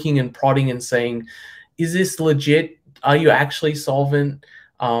poking and prodding and saying, is this legit? Are you actually solvent?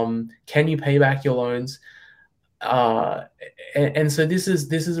 Can you pay back your loans? And so this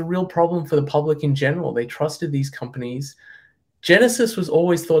is a real problem for the public in general. They trusted these companies. Genesis was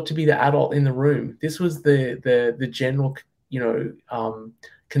always thought to be the adult in the room. This was the general,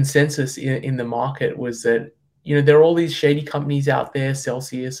 consensus in the market, was that, there are all these shady companies out there,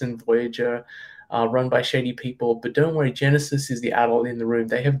 Celsius and Voyager, run by shady people. But don't worry, Genesis is the adult in the room.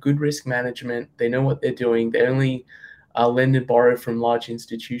 They have good risk management. They know what they're doing. They only lend and borrow from large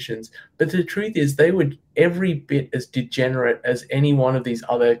institutions. But the truth is, they were every bit as degenerate as any one of these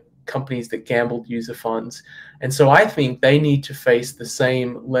other companies that gambled user funds. And so I think they need to face the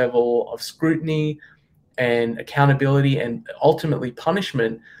same level of scrutiny and accountability and ultimately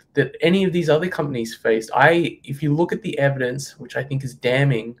punishment that any of these other companies faced. If you look at the evidence, which I think is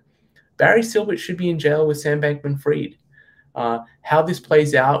damning, Barry Silbert should be in jail with Sam Bankman-Fried. How this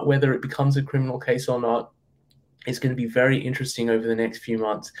plays out, whether it becomes a criminal case or not, is going to be very interesting over the next few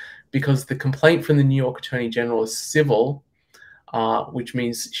months, because the complaint from the New York Attorney General is civil, which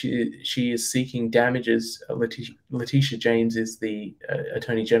means she is seeking damages. Letitia James is the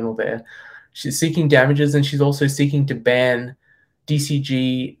Attorney General there. She's seeking damages, and she's also seeking to ban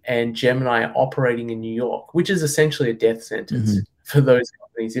DCG and Gemini operating in New York, which is essentially a death sentence for those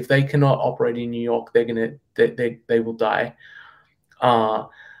companies. If they cannot operate in New York, they will die.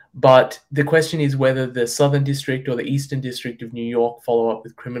 But the question is whether the Southern District or the Eastern District of New York follow up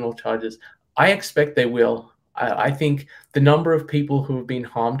with criminal charges. I expect they will. I think the number of people who have been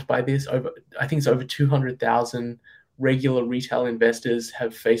harmed by this, I think it's over 200,000 regular retail investors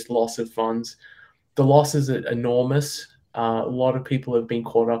have faced loss of funds. The losses are enormous. A lot of people have been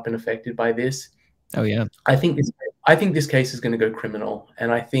caught up and affected by this. Oh yeah. I think this case is going to go criminal,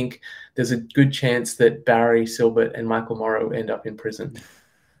 and I think there's a good chance that Barry Silbert and Michael Morrow end up in prison.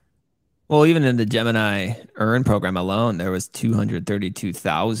 Well, even in the Gemini Earn program alone, there was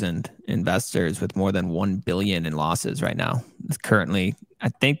 232,000 investors with more than 1 billion in losses right now. It's currently, I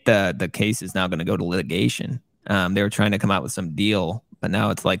think the case is now going to go to litigation. They were trying to come out with some deal, but now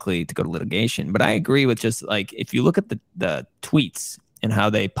it's likely to go to litigation. But I agree with just like, if you look at the tweets and how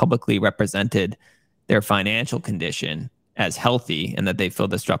they publicly represented their financial condition as healthy and that they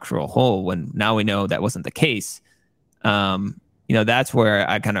filled the structural hole, when now we know that wasn't the case. That's where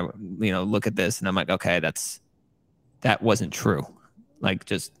I kind of, look at this and I'm like, okay, that wasn't true. Like,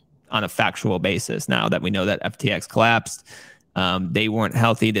 just on a factual basis, now that we know that FTX collapsed, they weren't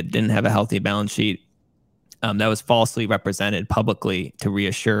healthy, they didn't have a healthy balance sheet. That was falsely represented publicly to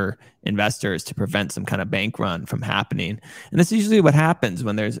reassure investors, to prevent some kind of bank run from happening. And that's usually what happens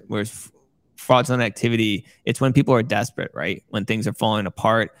when there's fraudulent activity. It's when people are desperate, right? When things are falling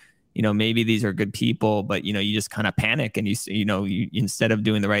apart. Maybe these are good people, but you just kind of panic, and you instead of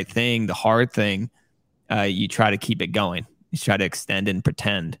doing the right thing, the hard thing, you try to keep it going. You try to extend and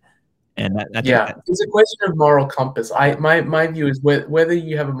pretend. And it's a question of moral compass. My view is whether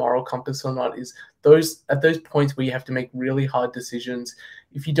you have a moral compass or not is at those points where you have to make really hard decisions.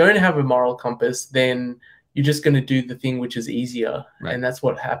 If you don't have a moral compass, then you're just going to do the thing which is easier. Right. And that's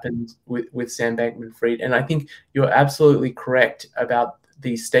what happened with Sam Bankman-Fried. And I think you're absolutely correct about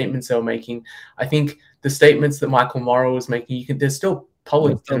the statements they were making. I think the statements that Michael Morrow was making, they're still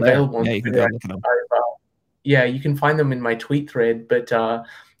public and available. Yeah, you can go look at them. You can find them in my tweet thread, but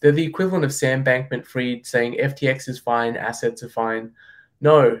they're the equivalent of Sam Bankman-Fried saying FTX is fine, assets are fine.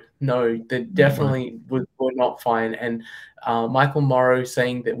 No, they definitely were not fine. And Michael Morrow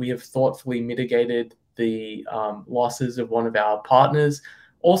saying that we have thoughtfully mitigated the losses of one of our partners,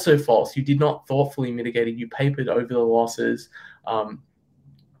 also false. You did not thoughtfully mitigate it. You papered over the losses.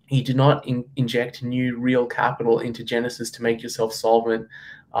 You did not inject new real capital into Genesis to make yourself solvent.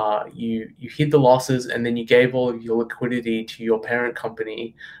 You hid the losses, and then you gave all of your liquidity to your parent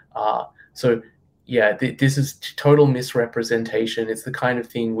company. This is total misrepresentation. It's the kind of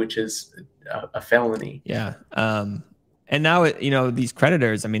thing which is a felony. Yeah. And now, these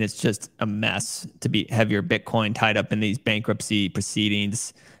creditors, it's just a mess to have your Bitcoin tied up in these bankruptcy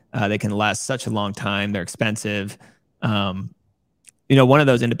proceedings. They can last such a long time. They're expensive. One of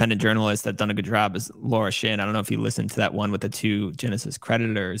those independent journalists that's done a good job is Laura Shin. I don't know if you listened to that one with the two Genesis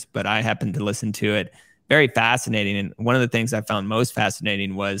creditors, but I happened to listen to it. Very fascinating. And one of the things I found most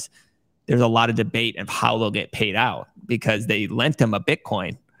fascinating was there's a lot of debate of how they'll get paid out, because they lent them a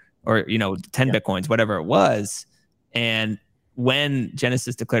Bitcoin or, 10 Bitcoins, whatever it was. And when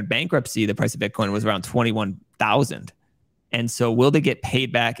Genesis declared bankruptcy, the price of Bitcoin was around 21,000. And so will they get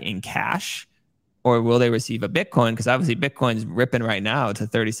paid back in cash, or will they receive a Bitcoin? Because obviously Bitcoin's ripping right now to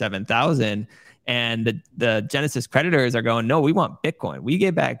 37,000. And the Genesis creditors are going, no, we want Bitcoin. We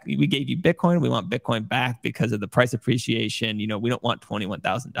gave you Bitcoin. We want Bitcoin back because of the price appreciation. We don't want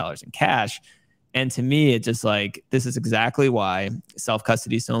 $21,000 in cash. And to me, it's just like, this is exactly why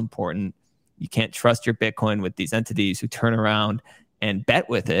self-custody is so important. You can't trust your Bitcoin with these entities who turn around and bet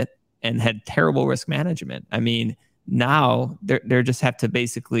with it and had terrible risk management. I mean, now they just have to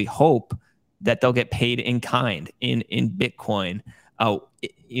basically hope that they'll get paid in kind in Bitcoin.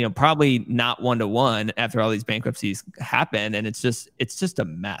 Probably not 1-to-1 after all these bankruptcies happen, and it's just a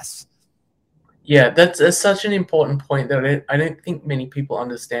mess. Yeah, that's such an important point that I don't think many people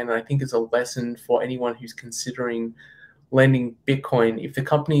understand, and I think is a lesson for anyone who's considering lending Bitcoin. If the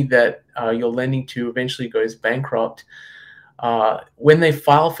company that you're lending to eventually goes bankrupt, when they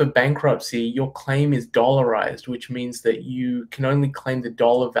file for bankruptcy, your claim is dollarized, which means that you can only claim the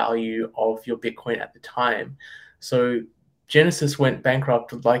dollar value of your Bitcoin at the time. So Genesis went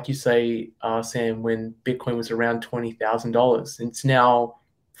bankrupt, like you say, Sam, when Bitcoin was around $20,000. It's now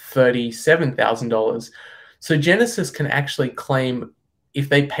 $37,000. So Genesis can actually claim, if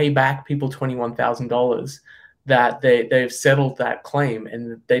they pay back people $21,000, that they've settled that claim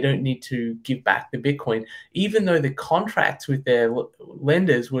and they don't need to give back the Bitcoin, even though the contracts with their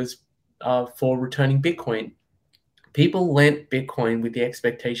lenders was for returning Bitcoin. People lent Bitcoin with the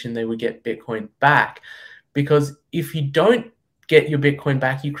expectation they would get Bitcoin back, because if you don't get your Bitcoin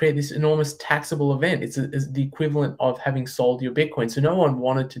back, you create this enormous taxable event. It's the equivalent of having sold your Bitcoin. So no one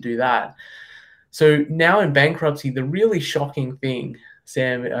wanted to do that. So now in bankruptcy, the really shocking thing,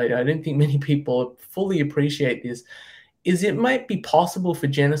 Sam, I don't think many people fully appreciate this, is it might be possible for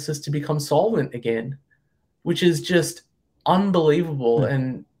Genesis to become solvent again, which is just unbelievable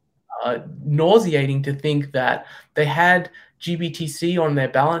and nauseating to think that they had GBTC on their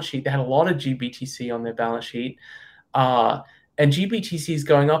balance sheet. They had a lot of GBTC on their balance sheet. And GBTC is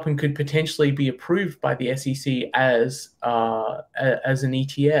going up and could potentially be approved by the SEC as an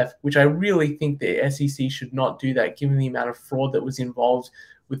ETF, which I really think the SEC should not do that, given the amount of fraud that was involved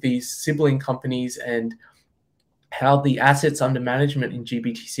with these sibling companies and how the assets under management in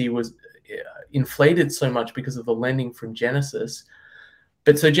GBTC was inflated so much because of the lending from Genesis.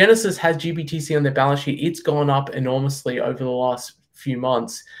 But so Genesis has GBTC on their balance sheet. It's gone up enormously over the last few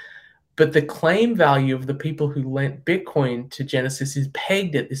months. But the claim value of the people who lent Bitcoin to Genesis is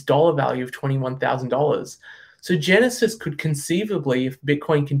pegged at this dollar value of $21,000. So Genesis could conceivably, if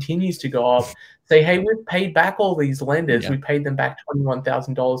Bitcoin continues to go up, say, hey, we've paid back all these lenders. We paid them back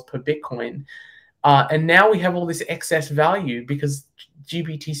 $21,000 per Bitcoin. And now we have all this excess value because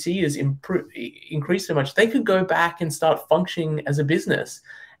GBTC has increased so much. They could go back and start functioning as a business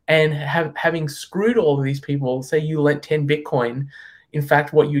and having screwed all of these people. Say you lent 10 Bitcoin. In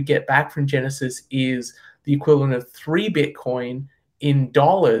fact, what you get back from Genesis is the equivalent of 3 Bitcoin in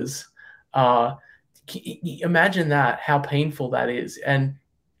dollars. Imagine that, how painful that is. And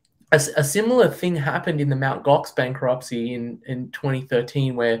a similar thing happened in the Mt. Gox bankruptcy in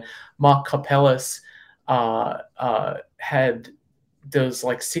 2013, where Mark Karpeles there was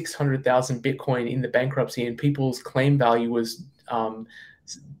like 600,000 Bitcoin in the bankruptcy, and people's claim value was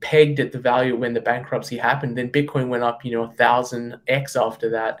pegged at the value when the bankruptcy happened. Then Bitcoin went up, 1,000x after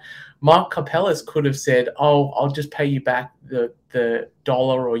that. Mark Karpeles could have said, oh, I'll just pay you back the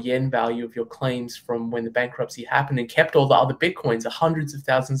dollar or yen value of your claims from when the bankruptcy happened, and kept all the other Bitcoins, the hundreds of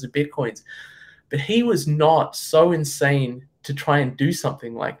thousands of Bitcoins. But he was not so insane to try and do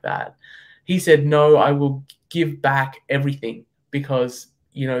something like that. He said, no, I will give back everything, because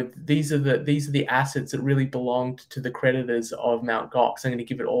these are the assets that really belonged to the creditors of Mt. Gox. I'm going to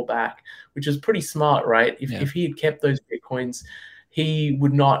give it all back, which is pretty smart, right? If he had kept those Bitcoins, he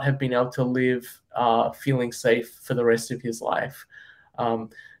would not have been able to live feeling safe for the rest of his life.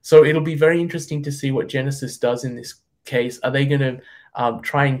 So it'll be very interesting to see what Genesis does in this case. Are they going to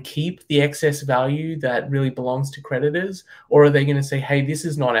try and keep the excess value that really belongs to creditors, or are they going to say, hey, this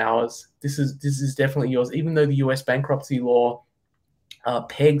is not ours, this is definitely yours, even though the US bankruptcy law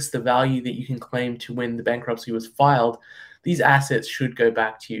pegs the value that you can claim to when the bankruptcy was filed? These assets should go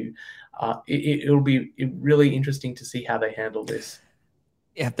back to you. It'll be really interesting to see how they handle this.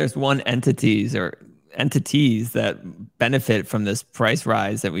 Yeah, if there's one entities that benefit from this price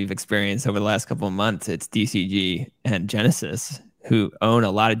rise that we've experienced over the last couple of months, it's DCG and Genesis, who own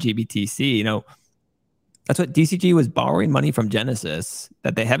a lot of GBTC. That's what DCG was borrowing money from Genesis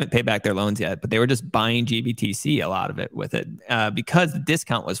that they haven't paid back their loans yet, but they were just buying GBTC, a lot of it with it, because the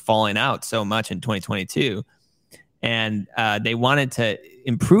discount was falling out so much in 2022. And they wanted to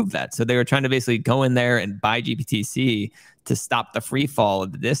improve that. So they were trying to basically go in there and buy GBTC to stop the free fall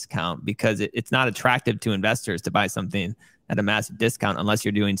of the discount, because it's not attractive to investors to buy something at a massive discount unless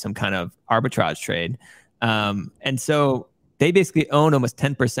you're doing some kind of arbitrage trade. And so they basically own almost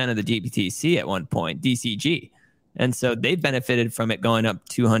 10% of the GBTC at one point, DCG. And so they benefited from it going up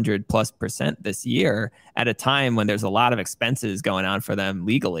 200+% this year at a time when there's a lot of expenses going on for them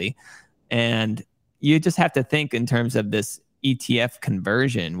legally. And you just have to think in terms of this ETF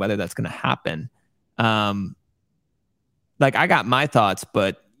conversion, whether that's going to happen. Like, I got my thoughts,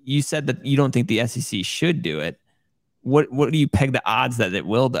 but you said that you don't think the SEC should do it. What do you peg the odds that it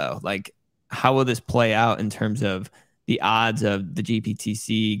will, though? Like, how will this play out in terms of the odds of the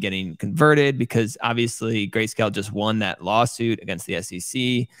GBTC getting converted? Because obviously Grayscale just won that lawsuit against the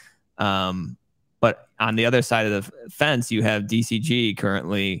SEC. But on the other side of the fence, you have DCG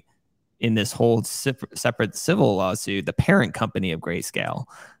currently in this whole separate civil lawsuit, the parent company of Grayscale.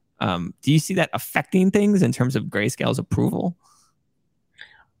 Do you see that affecting things in terms of Grayscale's approval?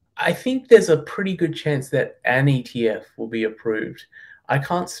 I think there's a pretty good chance that an ETF will be approved. I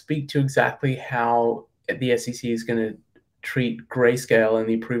can't speak to exactly how the SEC is going to treat Grayscale and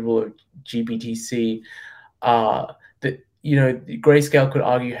the approval of GBTC. Grayscale could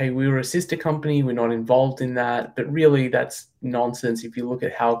argue, hey, we were a sister company, we're not involved in that. But really, that's nonsense if you look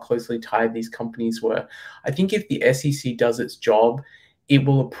at how closely tied these companies were. I think if the SEC does its job, it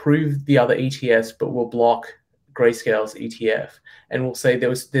will approve the other ETFs, but will block Grayscale's ETF, and will say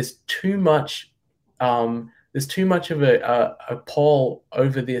there's too much of a pall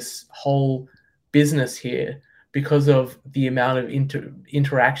over this whole business here because of the amount of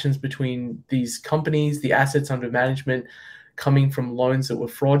interactions between these companies, the assets under management coming from loans that were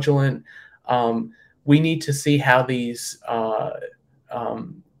fraudulent. We need to see how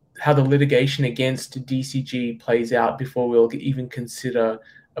how the litigation against DCG plays out before we'll even consider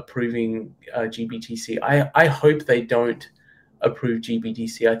approving GBTC. I hope they don't approve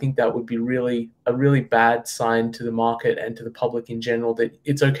GBTC. I think that would be a really bad sign to the market and to the public in general, that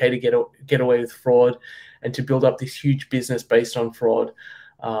it's okay to get away with fraud and to build up this huge business based on fraud.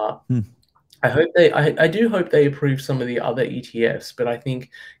 I do hope they approve some of the other ETFs, but I think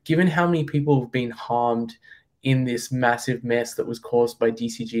given how many people have been harmed in this massive mess that was caused by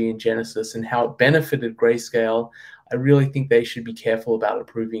DCG and Genesis and how it benefited Grayscale, I really think they should be careful about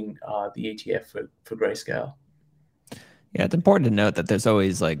approving the ETF for Grayscale. Yeah, it's important to note that there's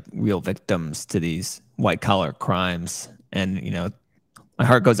always like real victims to these white collar crimes. And, my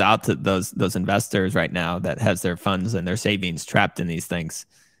heart goes out to those investors right now that has their funds and their savings trapped in these things.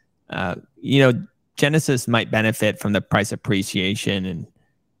 Genesis might benefit from the price appreciation,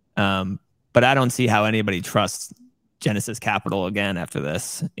 but I don't see how anybody trusts Genesis Capital again after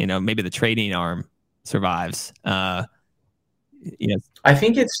this. Maybe the trading arm survives. I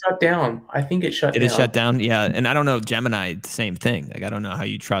think it's shut down. It is shut down. Yeah. And I don't know, Gemini, same thing. Like, I don't know how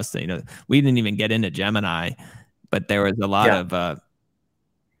you trust it. We didn't even get into Gemini, but there was a lot of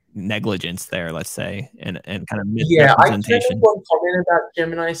negligence there, let's say, and kind of misrepresentation. I have one comment about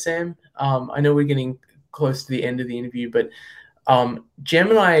Gemini, Sam. I know we're getting close to the end of the interview, but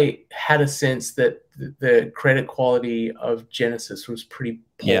Gemini had a sense that the credit quality of Genesis was pretty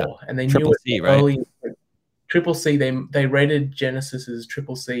poor, and they knew it early. Right? Triple C, they rated Genesis as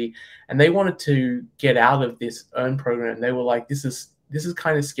triple C, and they wanted to get out of this earn program. They were like, this is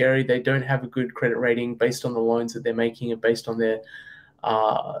kind of scary. They don't have a good credit rating based on the loans that they're making and based on their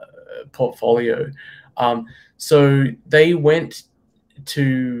portfolio. So they went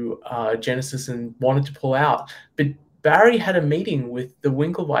to Genesis and wanted to pull out, but Barry had a meeting with the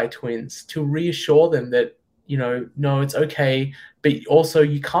Winklevi twins to reassure them that, no, it's okay, but also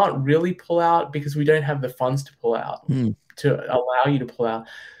you can't really pull out because we don't have the funds to pull out to allow you to pull out.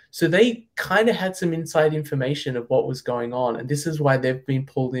 So they kind of had some inside information of what was going on, and this is why they've been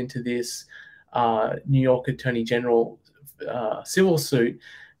pulled into this New York Attorney General civil suit,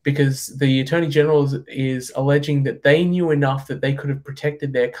 because the Attorney General is alleging that they knew enough that they could have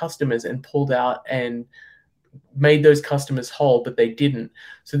protected their customers and pulled out and made those customers whole, but they didn't.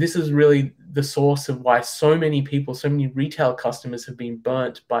 So this is really the source of why so many people, so many retail customers have been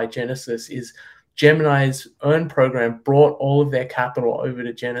burnt by Genesis, is Gemini's earn program brought all of their capital over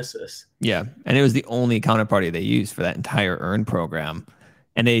to Genesis. Yeah, and it was the only counterparty they used for that entire earn program.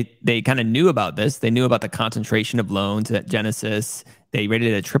 And they kind of knew about this. They knew about the concentration of loans at Genesis. They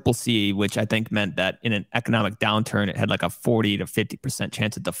rated it a triple C, which I think meant that in an economic downturn, it had like a 40 to 50%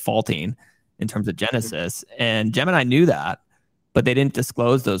 chance of defaulting in terms of Genesis. And Gemini knew that, but they didn't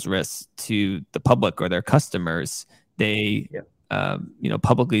disclose those risks to the public or their customers. They,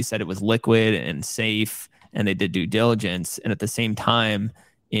 publicly said it was liquid and safe, and they did due diligence. And at the same time,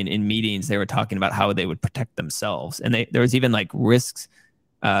 in meetings, they were talking about how they would protect themselves. And there was even like risks,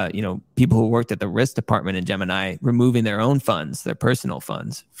 people who worked at the risk department in Gemini removing their own funds, their personal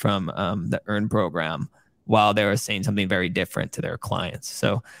funds from the Earn program, while they were saying something very different to their clients.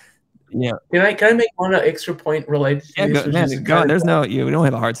 So, yeah. Can I make one extra point related to this? Go on. There's we don't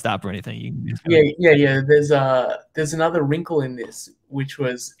have a hard stop or anything. Yeah. There's another wrinkle in this, which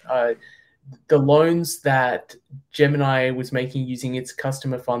was the loans that Gemini was making using its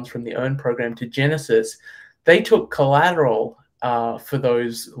customer funds from the Earn program to Genesis. They took collateral for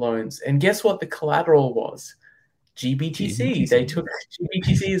those loans, and guess what the collateral was? GBTC. They took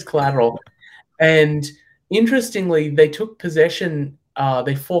GBTC as collateral, and interestingly, they took possession.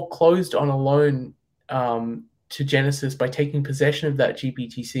 They foreclosed on a loan to Genesis by taking possession of that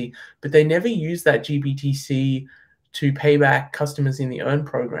GBTC, but they never used that GBTC to pay back customers in the Earn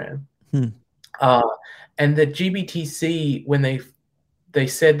program. And the GBTC, when they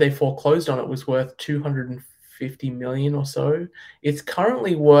said they foreclosed on it, was worth 250 million or so. It's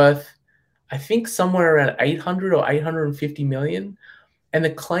currently worth, I think, somewhere around 800 or 850 million. And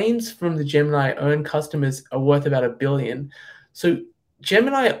the claims from the Gemini Earn customers are worth about $1 billion. So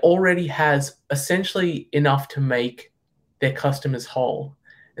Gemini already has essentially enough to make their customers whole.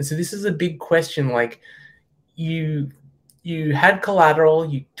 And so this is a big question. Like, you had collateral,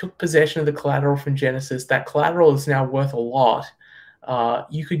 you took possession of the collateral from Genesis. That collateral is now worth a lot.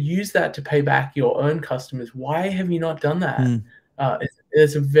 You could use that to pay back your Earn customers. Why have you not done that?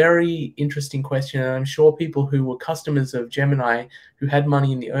 It's a very interesting question, and I'm sure people who were customers of Gemini who had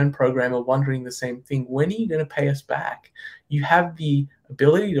money in the Earn program are wondering the same thing. When are you going to pay us back? You have the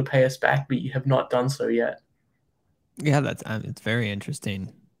ability to pay us back, but you have not done so yet. Yeah, it's very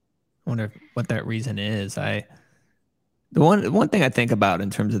interesting. I wonder what that reason is. The one thing I think about in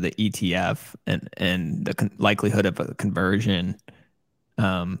terms of the ETF and the likelihood of a conversion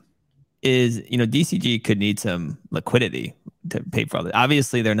is, DCG could need some liquidity to pay for all that.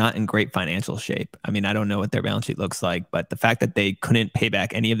 Obviously, they're not in great financial shape. I mean, I don't know what their balance sheet looks like, but the fact that they couldn't pay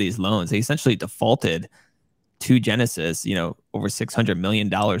back any of these loans, they essentially defaulted to Genesis, over $600 million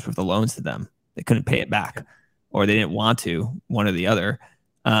worth of loans to them. They couldn't pay it back, or they didn't want to, one or the other.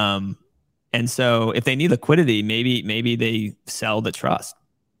 And so if they need liquidity, maybe they sell the trust.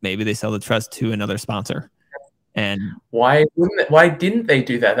 Maybe they sell the trust to another sponsor. And why didn't they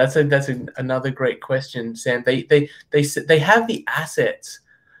do that? That's another great question, Sam. They have the assets.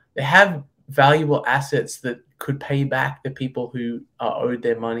 They have valuable assets that could pay back the people who are owed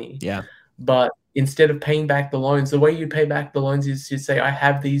their money. Yeah. But instead of paying back the loans, the way you pay back the loans is to say, I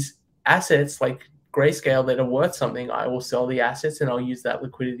have these assets like Grayscale that are worth something. I will sell the assets and I'll use that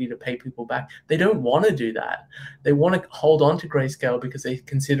liquidity to pay people back. They don't want to do that. They want to hold on to Grayscale because they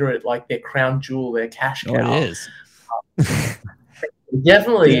consider it like their crown jewel, their cash cow. Oh, it is. It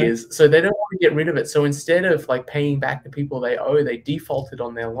definitely is. So they don't want to get rid of it. So instead of like paying back the people they owe, they defaulted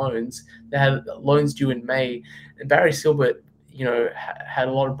on their loans. They had loans due in May, and Barry Silbert, had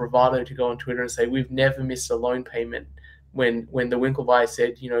a lot of bravado to go on Twitter and say, we've never missed a loan payment. When the Winklevi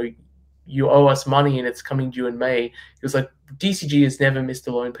said, you owe us money and it's coming due in May, he was like, DCG has never missed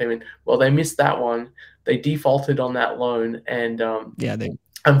a loan payment. Well, they missed that one. They defaulted on that loan. And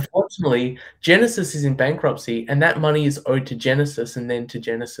unfortunately, Genesis is in bankruptcy, and that money is owed to Genesis and then to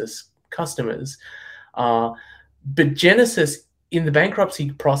Genesis customers. But Genesis, in the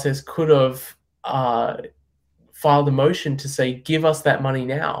bankruptcy process, could have filed a motion to say, give us that money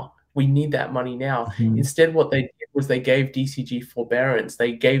now. We need that money now. Mm-hmm. Instead, what they did was they gave DCG forbearance.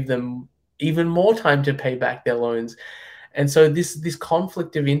 They gave them even more time to pay back their loans. And so this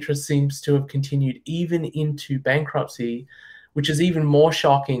conflict of interest seems to have continued even into bankruptcy, which is even more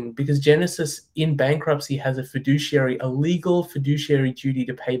shocking because Genesis in bankruptcy has a legal fiduciary duty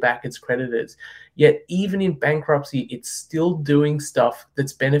to pay back its creditors. Yet even in bankruptcy, it's still doing stuff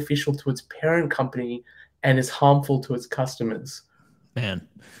that's beneficial to its parent company and is harmful to its customers. Man.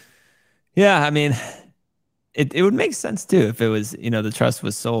 Yeah, I mean, it would make sense too if it was, the trust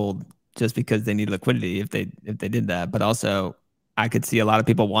was sold just because they need liquidity if they did that. But also, I could see a lot of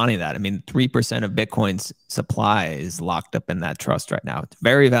people wanting that. I mean, 3% of Bitcoin's supply is locked up in that trust right now. It's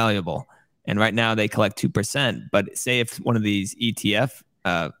very valuable. And right now they collect 2%. But say if one of these ETF,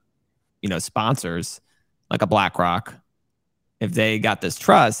 sponsors, like a BlackRock, if they got this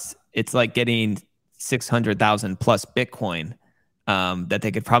trust, it's like getting 600,000 plus Bitcoin that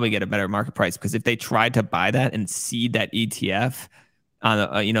they could probably get a better market price. Because if they tried to buy that and seed that ETF,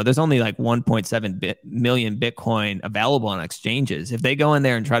 there's only like 1.7 million Bitcoin available on exchanges. If they go in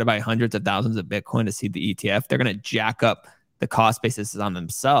there and try to buy hundreds of thousands of Bitcoin to seed the ETF, they're going to jack up the cost basis on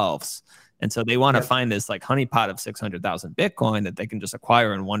themselves. And so they want to Yep. find this like honeypot of 600,000 Bitcoin that they can just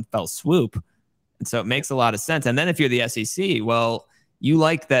acquire in one fell swoop. And so it makes a lot of sense. And then if you're the SEC, well, you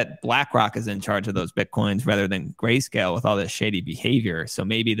like that BlackRock is in charge of those Bitcoins rather than Grayscale with all this shady behavior. So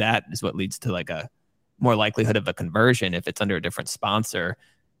maybe that is what leads to like a more likelihood of a conversion if it's under a different sponsor,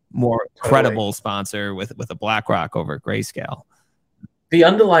 more credible sponsor with a BlackRock over Grayscale. The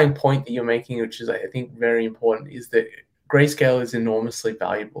underlying point that you're making, which is I think very important, is that Grayscale is enormously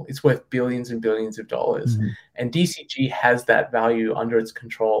valuable. It's worth billions and billions of dollars. Mm-hmm. And DCG has that value under its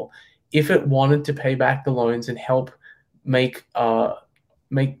control. If it wanted to pay back the loans and help make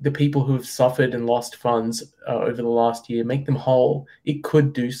the people who have suffered and lost funds over the last year, make them whole, it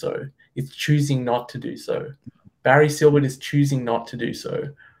could do so. It's choosing not to do so. Barry Silbert is choosing not to do so.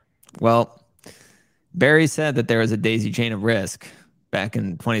 Well, Barry said that there was a daisy chain of risk back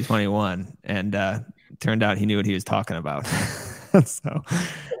in 2021, and turned out he knew what he was talking about. So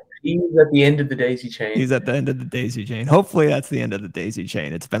he's at the end of the daisy chain. He's at the end of the daisy chain. Hopefully that's the end of the daisy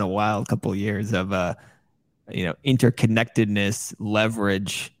chain. It's been a wild couple of years of interconnectedness,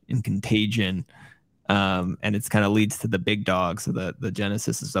 leverage, and contagion. And it's kind of leads to the big dogs, so the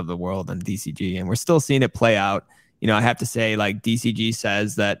Genesises of the world and DCG. And we're still seeing it play out. I have to say, like, DCG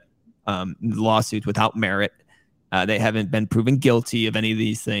says that lawsuits without merit, they haven't been proven guilty of any of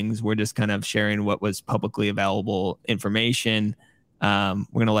these things. We're just kind of sharing what was publicly available information. We're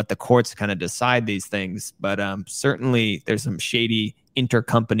going to let the courts kind of decide these things. But certainly there's some shady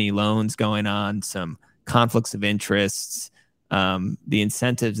intercompany loans going on, some conflicts of interests. The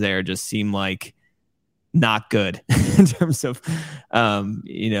incentives there just seem like not good in terms of,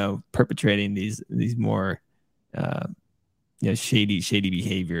 perpetrating these more, shady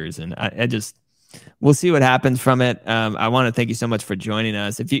behaviors. And I just, we'll see what happens from it. I want to thank you so much for joining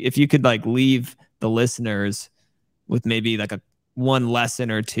us. If you could like leave the listeners with maybe like one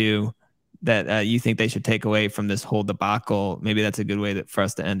lesson or two that you think they should take away from this whole debacle, maybe that's a good way for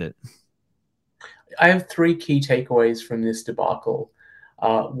us to end it. I have three key takeaways from this debacle.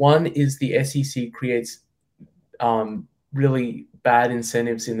 One is the SEC creates really bad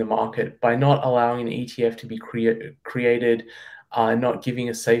incentives in the market by not allowing an ETF to be created, not giving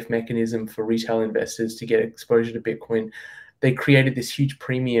a safe mechanism for retail investors to get exposure to Bitcoin. They created this huge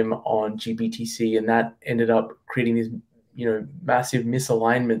premium on GBTC, and that ended up creating these massive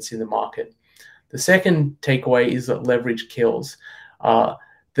misalignments in the market. The second takeaway is that leverage kills.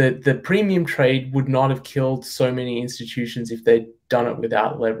 The premium trade would not have killed so many institutions if they'd done it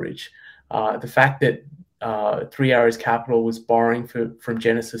without leverage. The fact that Three Arrows Capital was borrowing from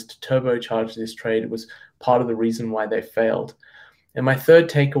Genesis to turbocharge this trade was part of the reason why they failed. And my third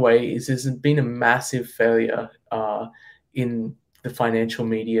takeaway is there's been a massive failure in the financial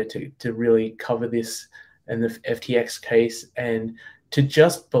media to really cover this and the FTX case, and to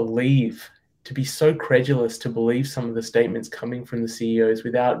just believe, to be so credulous to believe some of the statements coming from the CEOs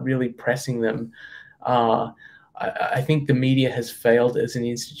without really pressing them. I think the media has failed as an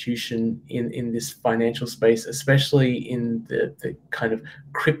institution in this financial space, especially in the kind of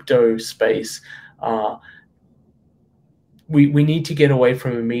crypto space. We need to get away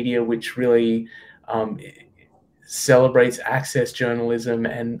from a media which really celebrates access journalism,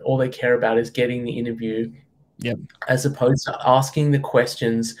 and all they care about is getting the interview, as opposed to asking the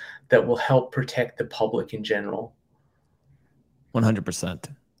questions that will help protect the public in general. 100%.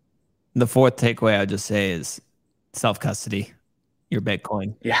 The fourth takeaway I would just say is self-custody your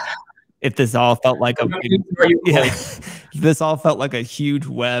Bitcoin. Yeah. If this all felt like this all felt like a huge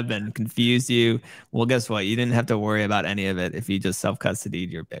web and confused you, well, guess what? You didn't have to worry about any of it if you just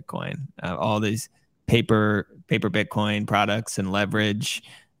self-custodied your Bitcoin. All these paper Bitcoin products and leverage.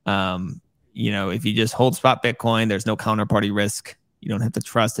 If you just hold spot Bitcoin, there's no counterparty risk. You don't have to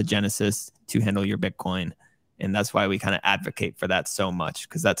trust a Genesis to handle your Bitcoin. And that's why we kind of advocate for that so much,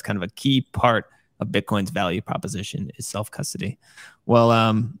 because that's kind of a key part of Bitcoin's value proposition is self-custody. Well,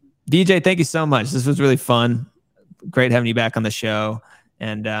 Vijay, thank you so much. This was really fun. Great having you back on the show.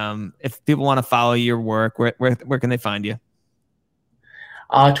 And if people want to follow your work, where can they find you?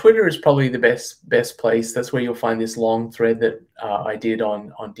 Twitter is probably the best place. That's where you'll find this long thread that I did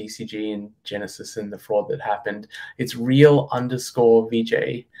on DCG and Genesis and the fraud that happened. It's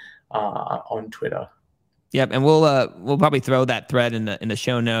real_Vijay on Twitter. Yep, and we'll probably throw that thread in the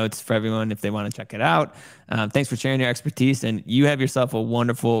show notes for everyone if they want to check it out. Thanks for sharing your expertise, and you have yourself a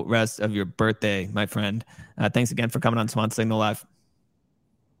wonderful rest of your birthday, my friend. Thanks again for coming on Swan Signal Live.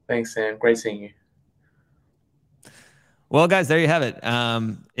 Thanks, Sam. Great seeing you. Well, guys, there you have it.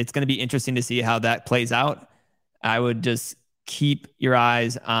 It's going to be interesting to see how that plays out. I would just keep your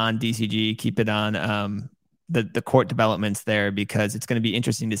eyes on DCG, keep it on the court developments there, because it's going to be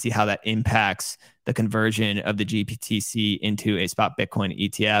interesting to see how that impacts the conversion of the GPTC into a spot Bitcoin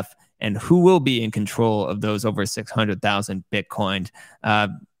ETF, and who will be in control of those over 600,000 Bitcoin.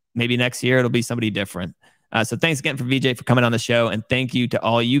 Maybe next year it'll be somebody different. So thanks again for Vijay for coming on the show. And thank you to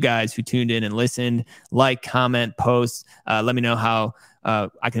all you guys who tuned in and listened. Like, comment, post. Let me know how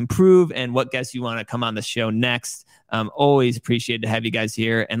I can improve and what guests you want to come on the show next. Always appreciate to have you guys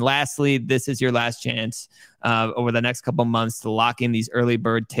here. And lastly, this is your last chance over the next couple months to lock in these early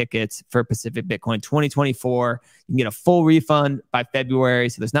bird tickets for Pacific Bitcoin 2024. You can get a full refund by February,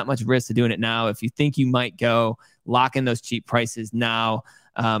 so there's not much risk to doing it now. If you think you might go, lock in those cheap prices now.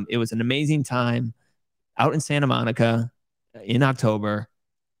 It was an amazing time out in Santa Monica in October.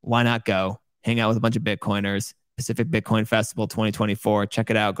 Why not go hang out with a bunch of Bitcoiners? Pacific Bitcoin Festival 2024. Check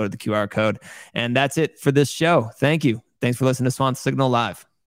it out. Go to the QR code. And that's it for this show. Thank you. Thanks for listening to Swan Signal Live.